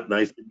a lot.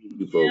 Nice to meet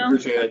you folks.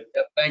 Appreciate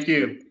it. Thank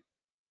you.